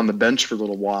get him on the bench for a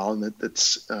little while, and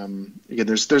that's again.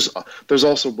 There's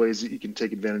also ways that you can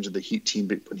take advantage of the Heat team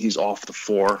when he's off the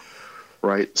floor,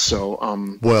 right? So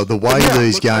well, the way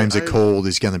these games are called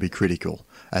is going to be critical,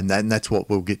 and that's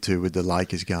what we'll get to with the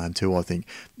Lakers game too. I think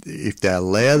if they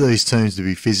allow these teams to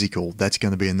be physical, that's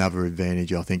going to be another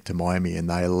advantage, I think, to Miami, and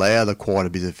they allow quite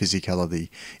a bit of physicality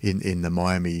in the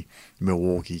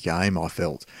Miami-Milwaukee game, I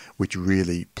felt, which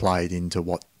really played into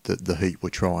what the Heat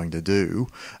were trying to do.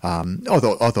 I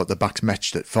thought the Bucks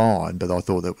matched it fine, but I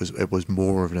thought it was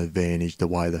more of an advantage the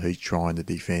way the Heat trying to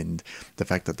defend, the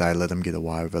fact that they let them get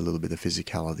away with a little bit of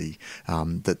physicality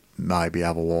that maybe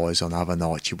otherwise on other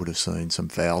nights you would have seen some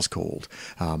fouls called,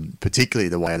 particularly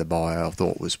the way Adebayo I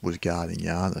thought was guarding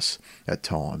Giannis at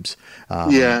times.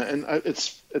 Yeah, and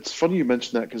it's funny you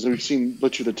mentioned that, because we've seen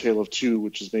literally the Tale of Two,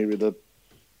 which is maybe the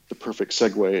perfect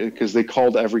segue, because they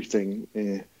called everything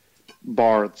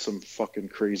bar some fucking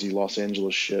crazy Los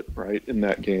Angeles shit, right, in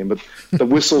that game. But the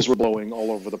whistles were blowing all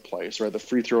over the place, right? The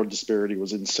free throw disparity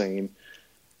was insane.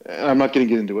 And I'm not going to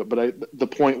get into it, but the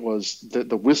point was that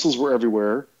the whistles were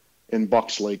everywhere in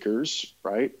Bucks Lakers,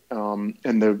 right?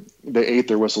 And they ate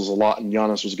their whistles a lot, and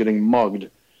Giannis was getting mugged.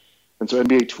 And so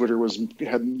NBA Twitter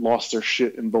had lost their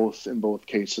shit in both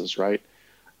cases, right?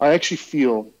 I actually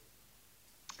feel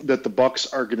that the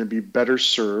Bucks are going to be better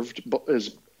served,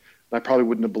 I probably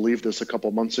wouldn't have believed this a couple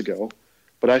months ago,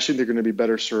 but I think they're going to be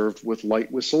better served with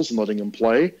light whistles and letting them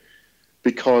play,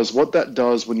 because what that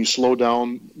does when you slow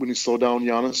down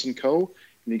Giannis and co,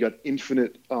 and you got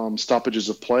infinite stoppages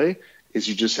of play, is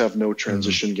you just have no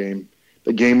transition game.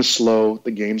 The game is slow.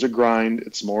 The game's a grind.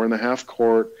 It's more in the half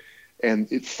court, and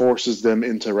it forces them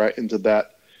into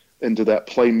that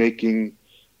playmaking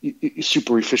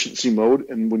super efficiency mode.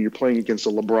 And when you're playing against a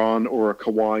LeBron or a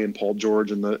Kawhi and Paul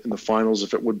George in the finals,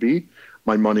 if it would be,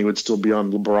 my money would still be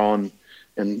on LeBron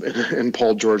and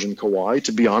Paul George and Kawhi,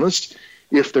 to be honest,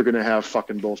 if they're going to have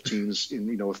fucking both teams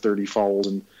in 30 fouls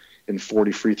and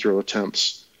 40 free throw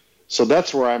attempts. So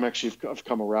that's where I've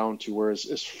come around to, where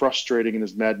as frustrating and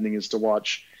as maddening as to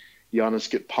watch Giannis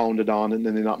get pounded on and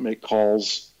then they not make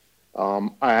calls. I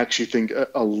actually think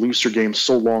a looser game,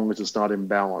 so long as it's not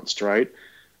imbalanced, right?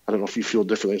 I don't know if you feel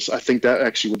differently. So I think that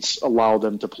actually would allow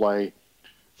them to play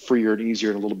freer and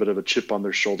easier and a little bit of a chip on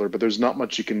their shoulder. But there's not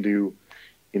much you can do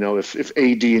If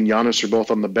AD and Giannis are both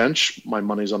on the bench, my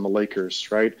money's on the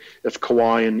Lakers, right? If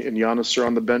Kawhi and Giannis are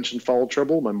on the bench in foul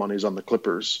trouble, my money's on the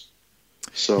Clippers.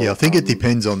 So yeah, I think it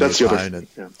depends on the opponent.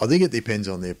 Yeah. I think it depends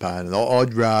on the opponent.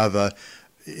 I'd rather,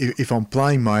 if I'm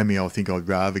playing Miami, I think I'd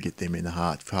rather get them in a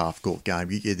half court game.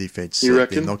 Get your defence set.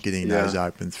 They're not getting those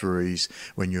open threes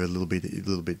when you're a little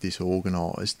bit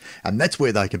disorganised, and that's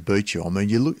where they can beat you. I mean,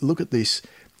 you look at this.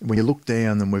 When you look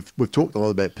down, and we've talked a lot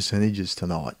about percentages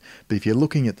tonight, but if you're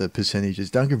looking at the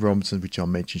percentages, Duncan Robinson, which I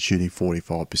mentioned, shooting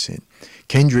 45%.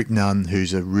 Kendrick Nunn,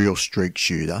 who's a real streak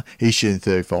shooter, he's shooting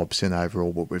 35%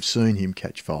 overall, but we've seen him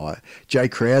catch fire. Jay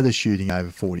Crowder's shooting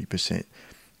over 40%.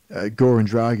 Goran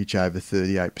Dragic over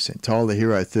 38%. Tyler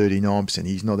Hero 39%.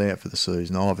 He's not out for the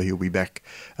season either. He'll be back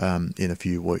in a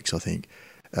few weeks, I think.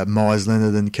 Myers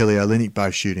Leonard and Kelly Olynyk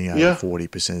both shooting over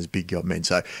 40% as big god men.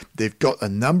 So they've got a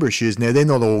number of shooters. Now, they're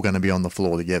not all going to be on the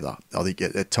floor together. I think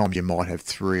at times you might have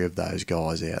three of those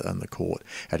guys out on the court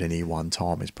at any one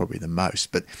time is probably the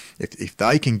most. But if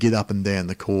they can get up and down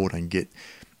the court and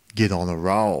get on a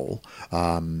roll,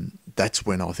 that's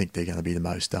when I think they're going to be the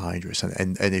most dangerous.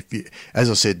 And if you, as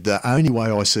I said, the only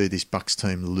way I see this Bucks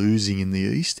team losing in the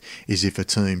East is if a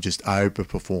team just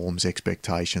overperforms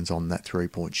expectations on that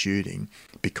three-point shooting,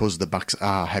 because the Bucks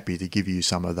are happy to give you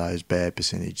some of those bad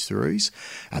percentage threes,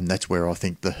 and that's where I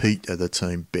think the Heat are the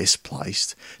team best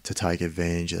placed to take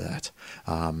advantage of that.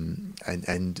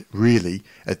 And really,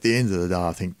 at the end of the day,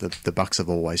 I think the Bucks have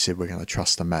always said we're going to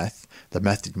trust the math. The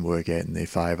math didn't work out in their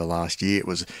favour last year. It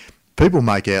was. People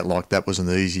make out like that was an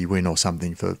easy win or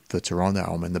something for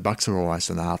Toronto. I mean, the Bucks are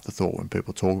almost an afterthought when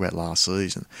people talk about last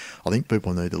season. I think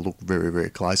people need to look very,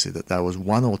 very closely that there was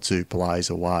one or two plays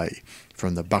away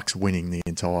from the Bucks winning the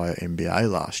entire NBA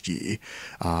last year,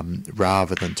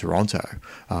 rather than Toronto.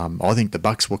 I think the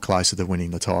Bucks were closer to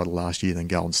winning the title last year than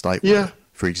Golden State were,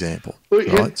 for example.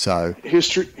 Right? So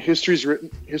history's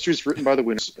written by the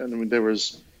winners. And I mean, there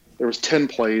was 10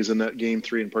 plays in that game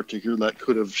 3 in particular that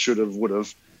could have, should have, would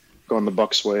have gone the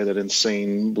Bucks' way. That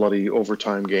insane bloody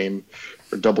overtime game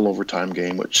or double overtime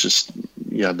game, which is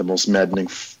the most maddening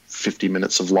 50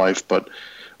 minutes of life. But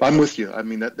I'm with you. I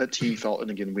mean, that team felt,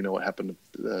 and again, we know what happened,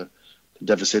 the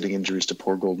devastating injuries to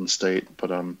poor Golden State.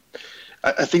 But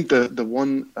I think the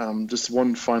one just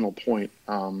one final point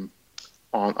on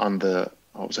the,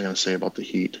 what was I going to say about the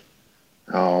Heat?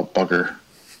 Oh, bugger.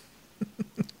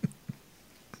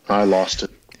 I lost it.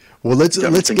 Well, let's go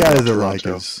to the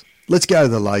Lakers. Let's go to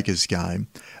the Lakers game.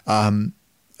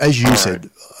 As you said,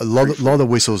 a lot of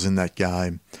whistles in that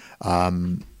game.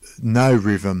 No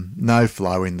rhythm, no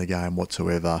flow in the game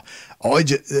whatsoever.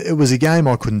 It was a game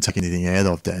I couldn't take anything out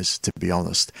of, Daz, to be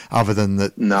honest, other than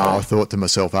that. No. I thought to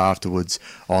myself afterwards,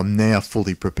 I'm now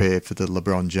fully prepared for the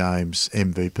LeBron James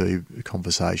MVP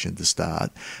conversation to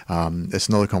start. It's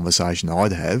not a conversation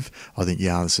I'd have. I think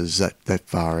Giannis is that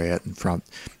far out in front.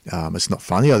 It's not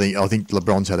funny. I think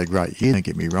LeBron's had a great year, don't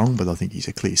get me wrong, but I think he's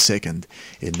a clear second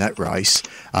in that race.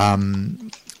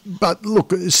 But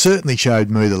look, it certainly showed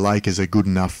me the Lakers are good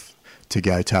enough to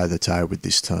go toe-to-toe with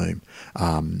this team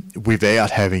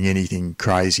without having anything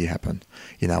crazy happen.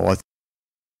 I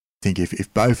think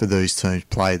if both of these teams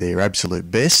play their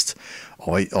absolute best,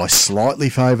 I slightly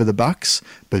favour the Bucks,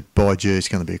 but by Gee, it's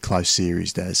going to be a close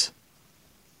series, Daz.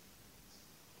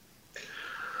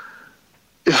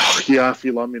 Yeah, if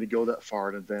you allow me to go that far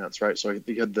in advance, right? So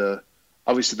you had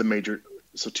obviously the major.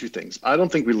 So two things. I don't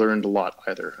think we learned a lot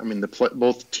either. I mean,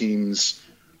 both teams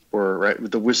were right.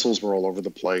 The whistles were all over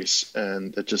the place,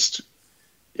 and it just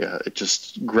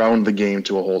ground the game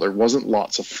to a halt. There wasn't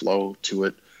lots of flow to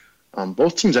it.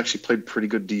 Both teams actually played pretty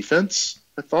good defense,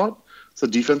 I thought. So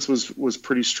defense was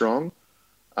pretty strong.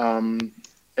 And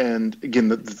again,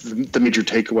 the major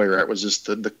takeaway, right, was just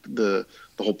the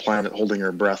whole planet holding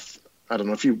her breath. I don't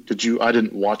know if did you. I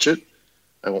didn't watch it.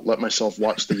 I won't let myself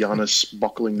watch the Giannis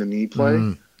buckling the knee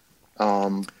play.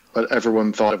 But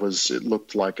everyone thought it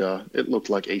looked like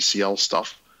ACL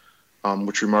stuff,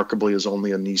 which remarkably is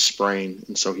only a knee sprain,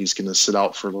 and so he's going to sit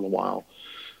out for a little while.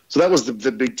 So that was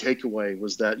the big takeaway,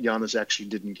 was that Giannis actually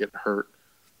didn't get hurt,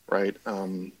 right?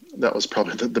 That was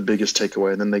probably the biggest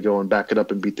takeaway. And then they go and back it up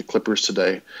and beat the Clippers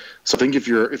today. So I think if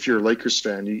you're a Lakers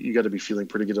fan, you got to be feeling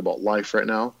pretty good about life right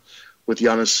now. With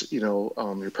Giannis,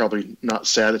 you're probably not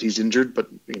sad that he's injured, but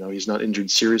he's not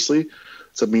injured seriously.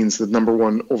 So it means the number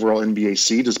one overall NBA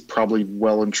seed is probably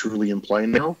well and truly in play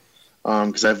now.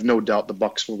 Because I have no doubt the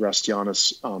Bucks will rest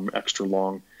Giannis extra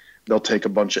long. They'll take a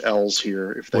bunch of L's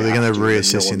here if they. Well, they're going to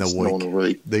reassess in a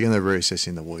week. They're going to reassess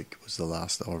in a week. Was the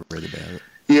last I read about it.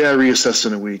 Yeah, reassess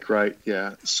in a week, right?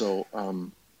 Yeah. So,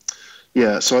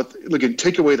 Yeah, so look, and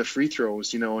take away the free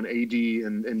throws, and AD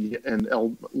and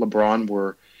LeBron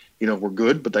were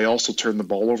good, but they also turned the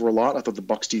ball over a lot. I thought the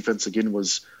Bucks defense again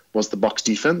was the Bucks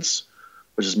defense,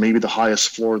 which is maybe the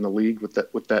highest floor in the league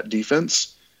with that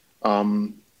defense.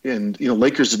 And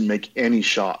Lakers didn't make any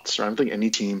shots. Right? I don't think any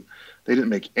team, they didn't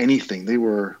make anything. They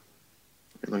were,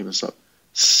 looking this up,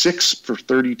 6 for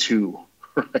 32,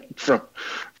 right,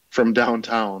 from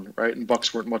downtown, right, and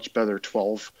Bucks weren't much better,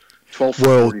 12 for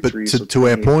 43. But so to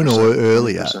our point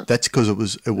earlier, 20%. that's because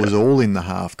it was all in the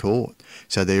half court.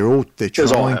 So they're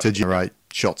trying to generate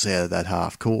shots out of that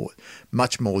half court.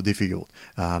 Much more difficult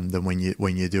than when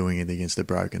you're doing it against a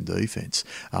broken defense.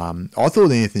 I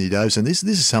thought Anthony Davis, and this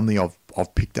is something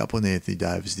I've picked up on Anthony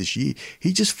Davis this year.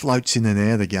 He just floats in and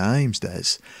out of games,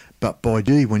 Daz. But by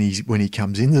D, when he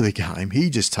comes into the game, he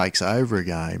just takes over a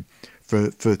game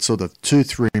for sort of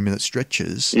 2-3 minute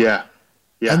stretches. Yeah.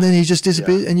 And then he just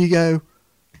disappears, and you go,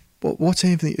 "What's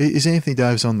Anthony? Is Anthony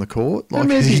Davis on the court? Like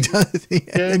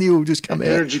and he'll just come out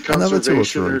energy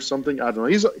conservation or something. I don't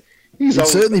know. He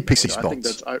certainly picks his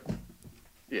spots. I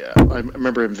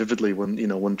remember him vividly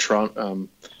when Toronto.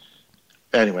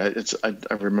 Anyway, I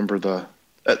remember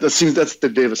that's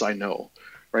the Davis I know,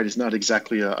 right? He's not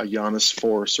exactly a Giannis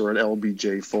force or an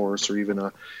LBJ force or even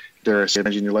a. Dare I say,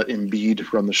 imagine you let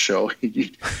Embiid run the show,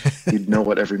 you'd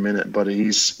know it every minute. But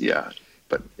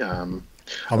But the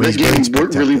game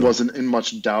really wasn't in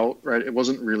much doubt, right? It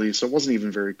wasn't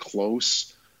even very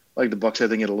close. Like the Bucks, I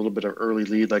think, had a little bit of early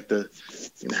lead. Like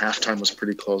halftime was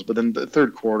pretty close, but then the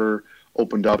third quarter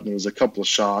opened up and there was a couple of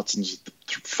shots and just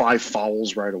 5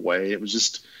 fouls right away. It was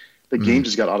just the game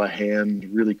just got out of hand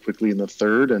really quickly in the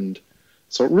third, and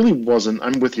so it really wasn't.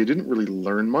 I'm with you. Didn't really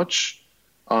learn much,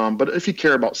 but if you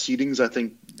care about seedings, I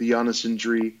think the Giannis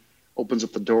injury opens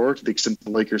up the door to the extent the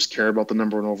Lakers care about the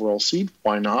number 1 overall seed.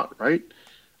 Why not, right?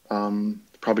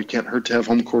 Probably can't hurt to have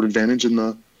home court advantage in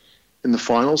the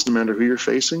finals, no matter who you're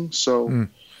facing. So,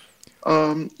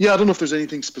 I don't know if there's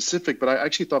anything specific, but I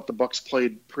actually thought the Bucks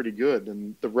played pretty good,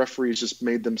 and the referees just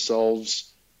made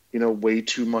themselves, way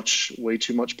too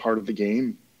much part of the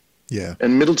game. Yeah.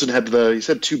 And Middleton had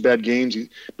 2 bad games.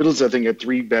 Middleton, I think, had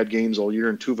 3 bad games all year,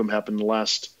 and 2 of them happened in the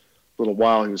last little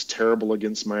while. He was terrible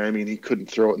against Miami, and he couldn't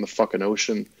throw it in the fucking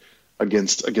ocean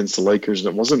against the Lakers.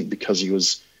 And it wasn't because he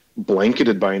was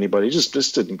blanketed by anybody. He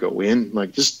just didn't go in,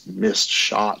 just missed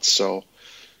shots. So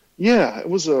yeah, it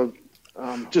was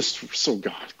just so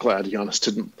glad Giannis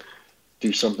didn't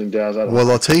do something, Daz.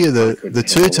 I'll tell you the 2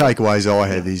 takeaways I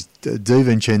had is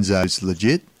DiVincenzo's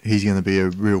legit. He's going to be a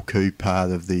real key part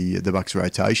of the Bucks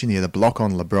rotation. He had a block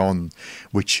on LeBron,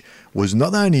 which was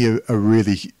not only a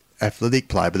really athletic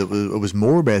play, but it was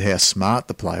more about how smart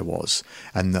the play was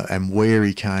and where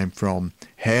he came from,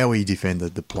 how he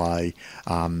defended the play.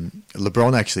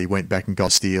 LeBron actually went back and got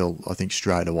a steal, I think,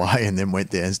 straight away, and then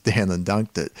went down and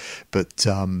dunked it. But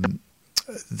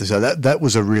so that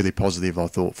was a really positive, I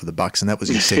thought, for the Bucks, and that was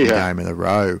his second game in a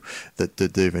row that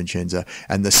DiVincenzo.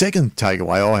 And the second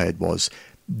takeaway I had was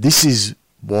this is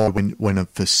why when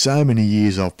for so many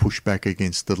years I've pushed back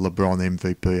against the LeBron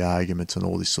MVP arguments and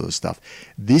all this sort of stuff.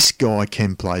 This guy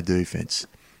can play defense.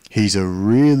 He's a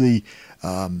really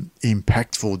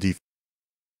impactful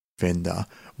defender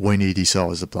when he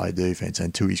decides to play defense.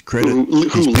 And to his credit,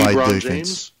 he's played LeBron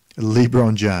defense.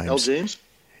 LeBron James. L. James?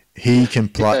 He can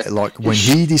play, when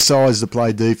he decides to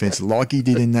play defense, like he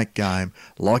did in that game,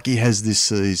 like he has this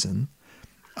season,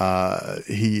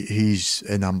 he's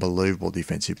an unbelievable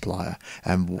defensive player.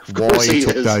 And why he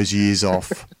took those years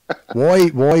off, why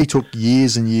he took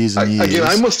years and years and years, again,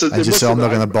 and just said, I'm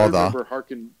not going to bother.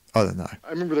 I don't know. I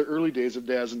remember the early days of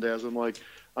Daz and Dazz.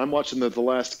 I'm watching the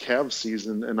last Cavs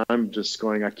season, and I'm just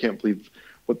going, I can't believe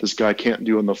what this guy can't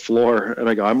do on the floor. And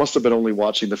I go, I must have been only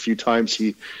watching the few times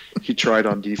he tried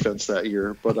on defense that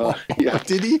year. But yeah,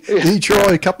 did he? Did he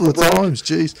try a couple of times?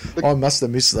 Jeez, I must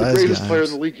have missed those. The greatest games. player in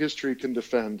the league history can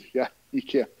defend. Yeah, he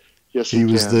can. Yes, he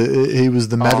was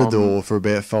the matador for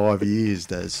about 5 years.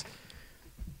 Daz.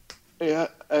 Yeah,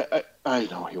 I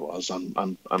know he was.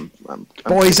 I'm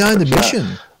by his own admission.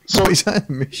 Yeah. So, by his own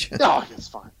admission. No, it's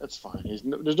fine. It's fine. There's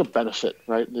no benefit,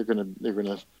 right? They're gonna.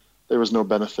 There was no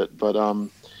benefit, but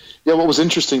what was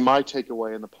interesting, my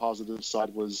takeaway on the positive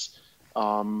side was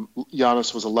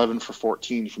Giannis was 11 for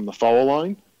 14 from the foul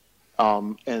line.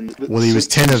 He was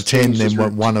 10 of 10, then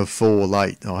went 1 of 4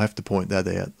 late. I'll have to point that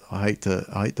out. I hate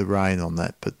the rain on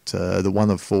that, but the 1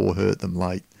 of 4 hurt them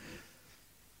late.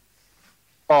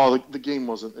 Oh, the game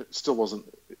it still wasn't.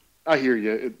 I hear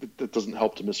you. It doesn't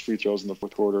help to miss free throws in the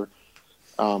fourth quarter.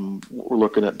 We're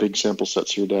looking at big sample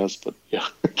sets here, Daz, but yeah,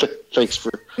 thanks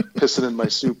for pissing in my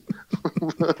soup.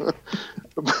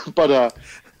 But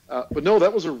But no,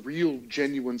 that was a real,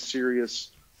 genuine,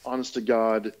 serious, honest to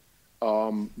God,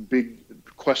 big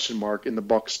question mark in the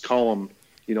Bucks column,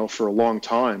 for a long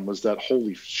time, was that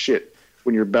holy shit,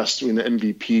 when you're best in the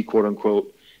MVP, quote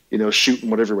unquote, shooting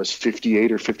whatever it was,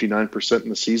 58 or 59% in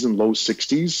the season, low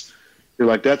 60s. You're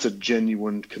like, that's a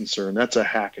genuine concern. That's a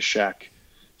hack-a-shack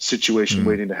situation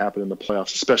waiting to happen in the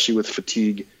playoffs, especially with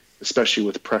fatigue, especially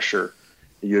with pressure.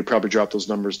 You'd probably drop those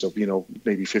numbers to,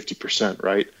 maybe 50%,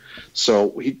 right?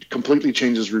 So he completely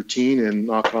changed his routine, and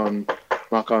knock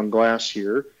on glass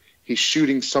here, he's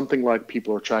shooting something like,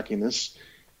 people are tracking this,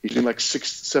 he's shooting like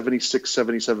 76,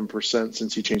 77%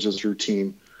 since he changed his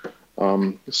routine.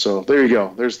 So there you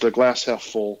go. There's the glass half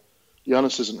full.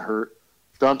 Giannis isn't hurt.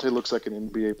 Dante looks like an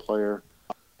NBA player.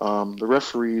 The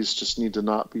referees just need to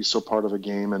not be so part of a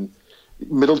game, and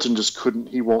Middleton just couldn't.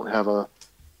 He won't have a.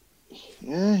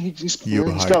 Yeah, he's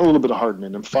got a little bit of harden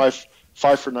in him. Five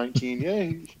for 19.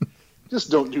 Yeah, just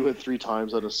don't do it 3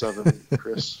 times out of 7,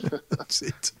 Chris. That's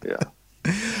it. Yeah.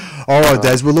 All right,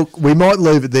 Daz. Well, look, we might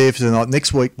leave it there for tonight.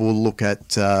 Next week, we'll look at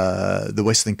the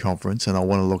Western Conference, and I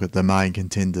want to look at the main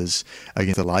contenders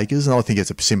against the Lakers. And I think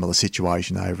it's a similar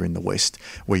situation over in the West,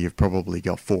 where you've probably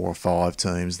got 4 or 5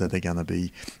 teams that are going to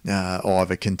be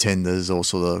either contenders or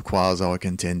sort of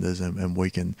quasi-contenders, and we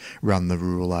can run the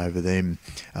rule over them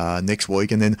next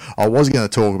week. And then I was going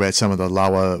to talk about some of the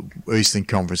lower Eastern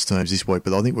Conference teams this week,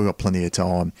 but I think we've got plenty of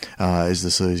time as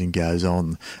the season goes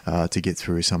on to get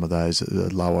through some of those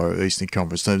lower Eastern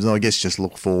Conference teams, and I guess just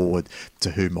look forward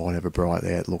to who might have a bright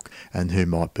outlook and who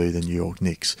might be the New York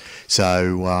Knicks.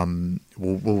 So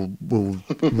we'll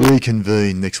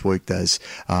reconvene next week, Daz,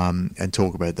 and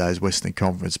talk about those Western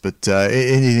Conference. But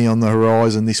anything on the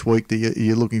horizon this week that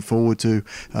you're looking forward to,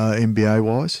 NBA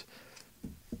wise?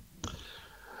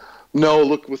 No,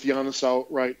 look, with Giannis out,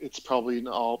 right, it's probably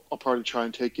I'll probably try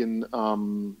and take in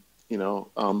some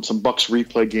Bucks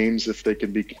replay games if they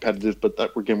can be competitive, but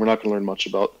that, again, we're not going to learn much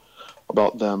about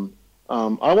them.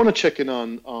 I want to check in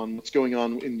on what's going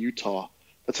on in Utah.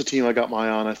 That's a team I got my eye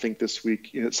on, I think, this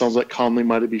week. It sounds like Conley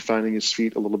might be finding his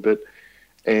feet a little bit,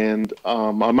 and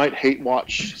I might hate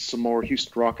watch some more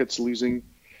Houston Rockets losing.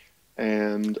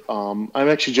 And I'm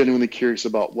actually genuinely curious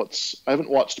about I haven't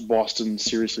watched Boston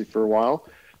seriously for a while.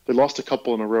 They lost a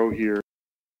couple in a row here,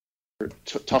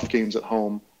 tough games at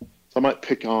home. So I might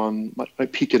peek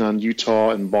in on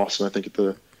Utah and Boston. I think at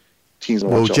the teams.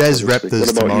 Well, Jazz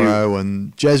Raptors tomorrow,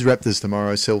 and Jazz Raptors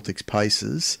tomorrow. Celtics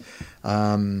Pacers.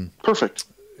 Perfect.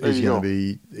 Is going to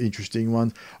be interesting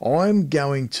one. I'm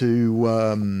going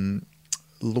to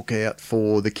look out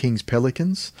for the Kings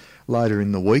Pelicans later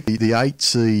in the week. The 8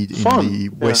 seed in the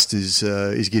West is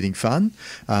getting fun.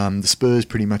 The Spurs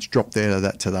pretty much dropped out of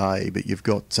that today, but you've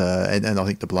got and I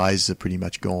think the Blazers are pretty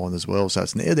much gone as well. So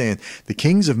it's now down. The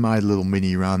Kings have made a little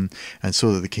mini run, and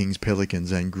sort of the Kings,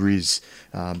 Pelicans, and Grizz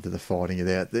that are fighting it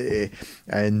out there.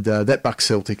 And that Bucks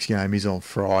Celtics game is on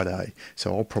Friday,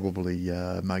 so I'll probably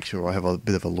make sure I have a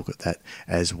bit of a look at that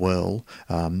as well.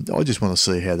 I just want to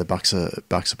see how the Bucks are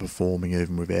performing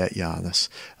even without Giannis,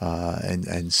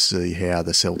 and see how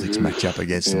the Celtics match up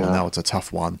against them. I know it's a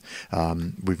tough one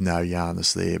with no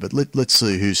Giannis there, but let's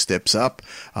see who steps up,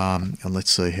 and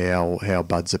let's see how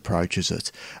Buds approaches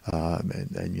it,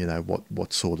 and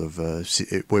what sort of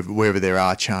whether there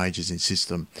are changes in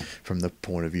system from the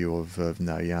point of view of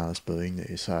no Giannis being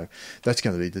there. So that's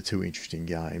going to be the 2 interesting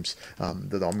games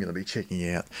that I'm going to be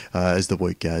checking out as the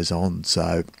week goes on.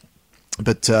 So,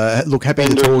 but look, happy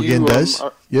to talk again, Daz.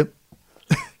 Yep.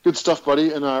 Good stuff,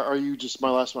 buddy. And are you, just my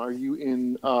last one, are you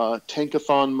in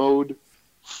tankathon mode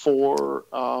for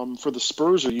the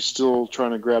Spurs, or are you still trying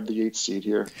to grab the 8th seed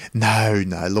here? No.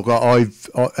 Look,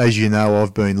 as you know,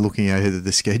 I've been looking ahead of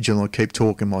the schedule. I keep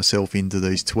talking myself into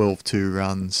these 12-2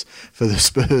 runs for the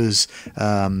Spurs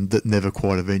that never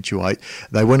quite eventuate.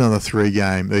 They went on a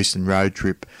 3-game Eastern road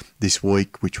trip this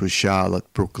week, which was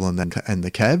Charlotte, Brooklyn, and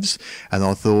the Cavs. And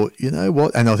I thought, you know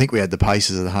what? And I think we had the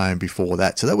Pacers at home before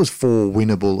that. So that was 4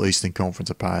 winnable Eastern Conference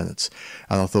opponents.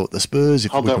 And I thought the Spurs,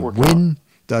 if we could win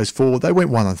those 4, they went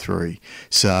 1-3.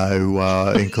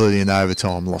 So, including an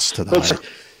overtime loss today.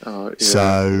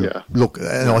 Look,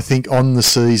 and I think on the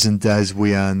season, Daz,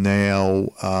 we are now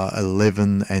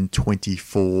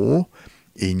 11-24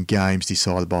 in games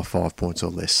decided by 5 points or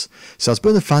less. So it's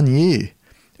been a fun year.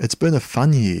 It's been a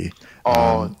fun year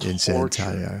in San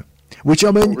Antonio. Which, I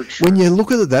mean, when you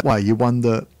look at it that way, you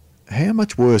wonder, how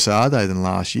much worse are they than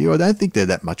last year? I don't think they're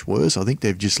that much worse. I think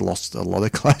they've just lost a lot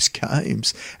of close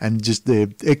games, and just their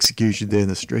execution down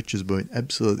the stretch has been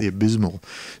absolutely abysmal.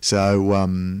 So,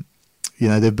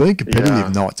 they've been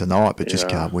competitive night to night, but just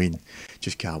can't win.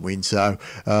 So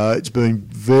it's been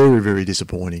very, very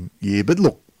disappointing year. But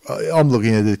look, I'm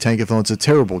looking at the Tankathon. It's a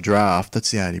terrible draft.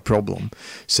 That's the only problem.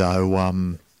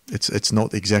 So it's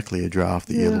not exactly a draft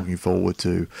that you're looking forward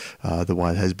to the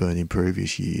way it has been in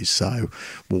previous years. So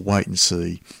we'll wait and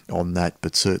see on that.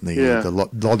 But certainly the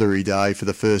lottery day for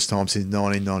the first time since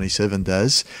 1997,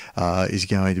 Daz, is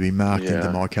going to be marked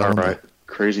into my calendar. All right.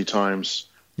 Crazy times.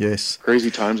 Yes.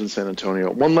 Crazy times in San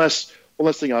Antonio. One last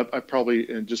thing. I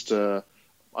probably just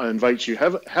I invite you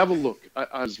have a look.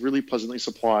 I was really pleasantly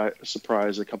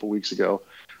surprised a couple weeks ago.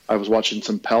 I was watching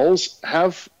some Pels.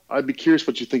 I'd be curious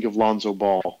what you think of Lonzo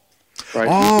Ball. Right?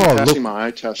 He's been passing my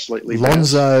eye test lately.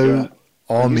 Lonzo,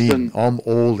 I'm in. I'm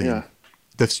all in. Yeah.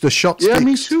 The shot's fixed. Yeah,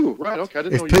 me too. Right. Okay. I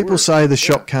didn't know if people say the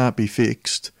shot can't be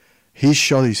fixed, his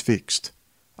shot is fixed,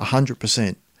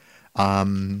 100%.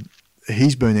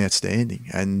 He's been outstanding,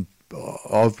 and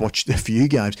I've watched a few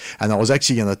games, and I was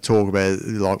actually going to talk about it,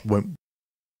 like when.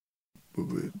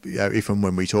 If and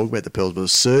when we talk about the Pels, but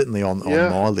certainly on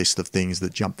my list of things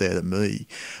that jumped out at me.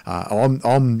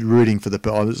 I'm rooting for the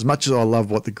Pels as much as I love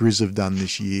what the Grizz have done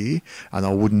this year, and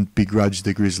I wouldn't begrudge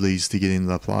the Grizzlies to get into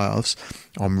the playoffs.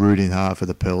 I'm rooting hard for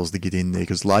the Pels to get in there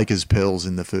because Lakers Pels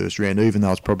in the first round, even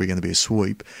though it's probably going to be a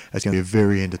sweep, it's going to be a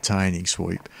very entertaining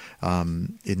sweep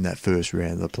in that first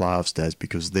round of the playoffs, Daz,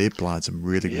 because they're playing some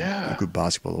really good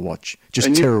basketball to watch. Just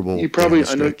and terrible. You probably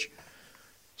I know.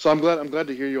 So I'm glad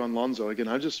to hear you on Lonzo again.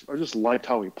 I just liked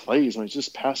how he plays. He's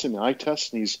just passing the eye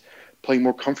test, and he's playing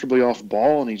more comfortably off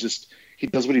ball, and he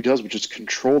does what he does, which is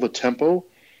control the tempo.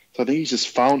 So I think he's just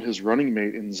found his running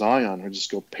mate in Zion, who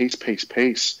just go pace, pace,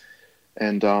 pace,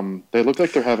 and they look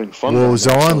like they're having fun. Well,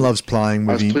 Zion loves playing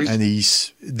with him, and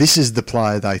this is the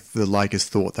player the Lakers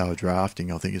thought they were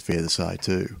drafting. I think it's fair to say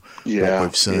too. Yeah, what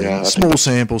we've seen. Small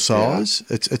sample size.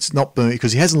 Yeah. It's not been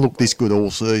because he hasn't looked this good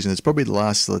all season. It's probably the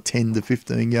last 10 to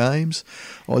 15 games,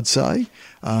 I'd say.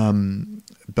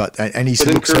 But he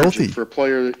looks healthy for a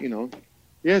player that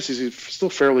Yes, he's still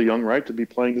fairly young, right, to be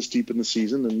playing this deep in the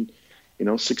season,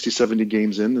 and 60, 70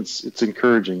 games in. It's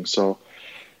encouraging. So.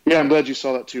 Yeah, I'm glad you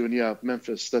saw that too. And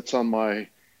Memphis, that's on my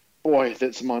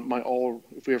all.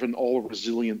 If we have an all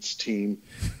resilience team,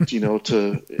 to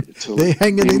they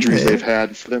hanging the injuries in there. They've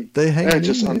had for them. They hanging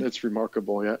in there. It's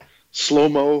remarkable. Yeah,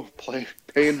 slow-mo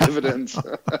paying dividends.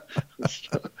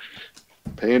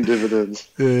 Paying dividends.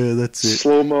 Yeah, that's it.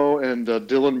 Slow-mo and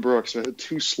Dylan Brooks, the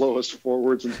two slowest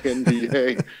forwards in the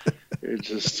NBA. They're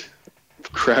just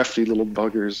crafty little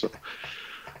buggers.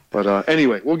 But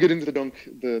anyway, we'll get into the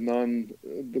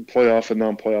playoff and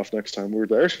non-playoff next time.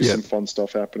 There's some fun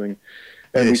stuff happening,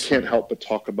 and we can't help but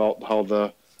talk about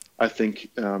how I think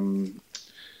we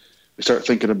start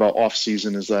thinking about off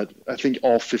season is that I think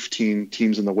all 15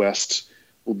 teams in the West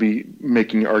will be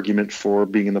making an argument for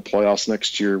being in the playoffs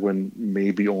next year when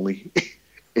maybe only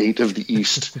 8 of the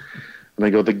East. And I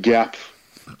go the gap,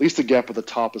 at least the gap at the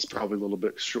top is probably a little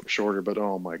bit shorter. But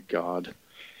oh my God.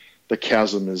 The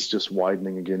chasm is just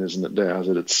widening again, isn't it, Daz?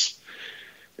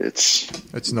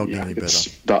 It's not getting any better.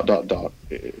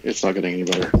 It's not getting any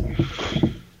better.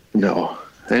 No.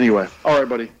 Anyway, all right,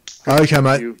 buddy. Okay,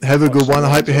 mate. Have a good one. I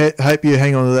hope you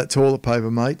hang on to that toilet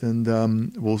paper, mate, and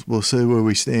we'll see where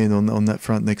we stand on that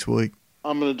front next week.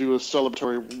 I'm going to do a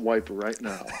celebratory wipe right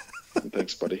now.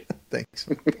 Thanks, buddy. Thanks.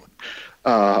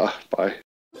 Bye.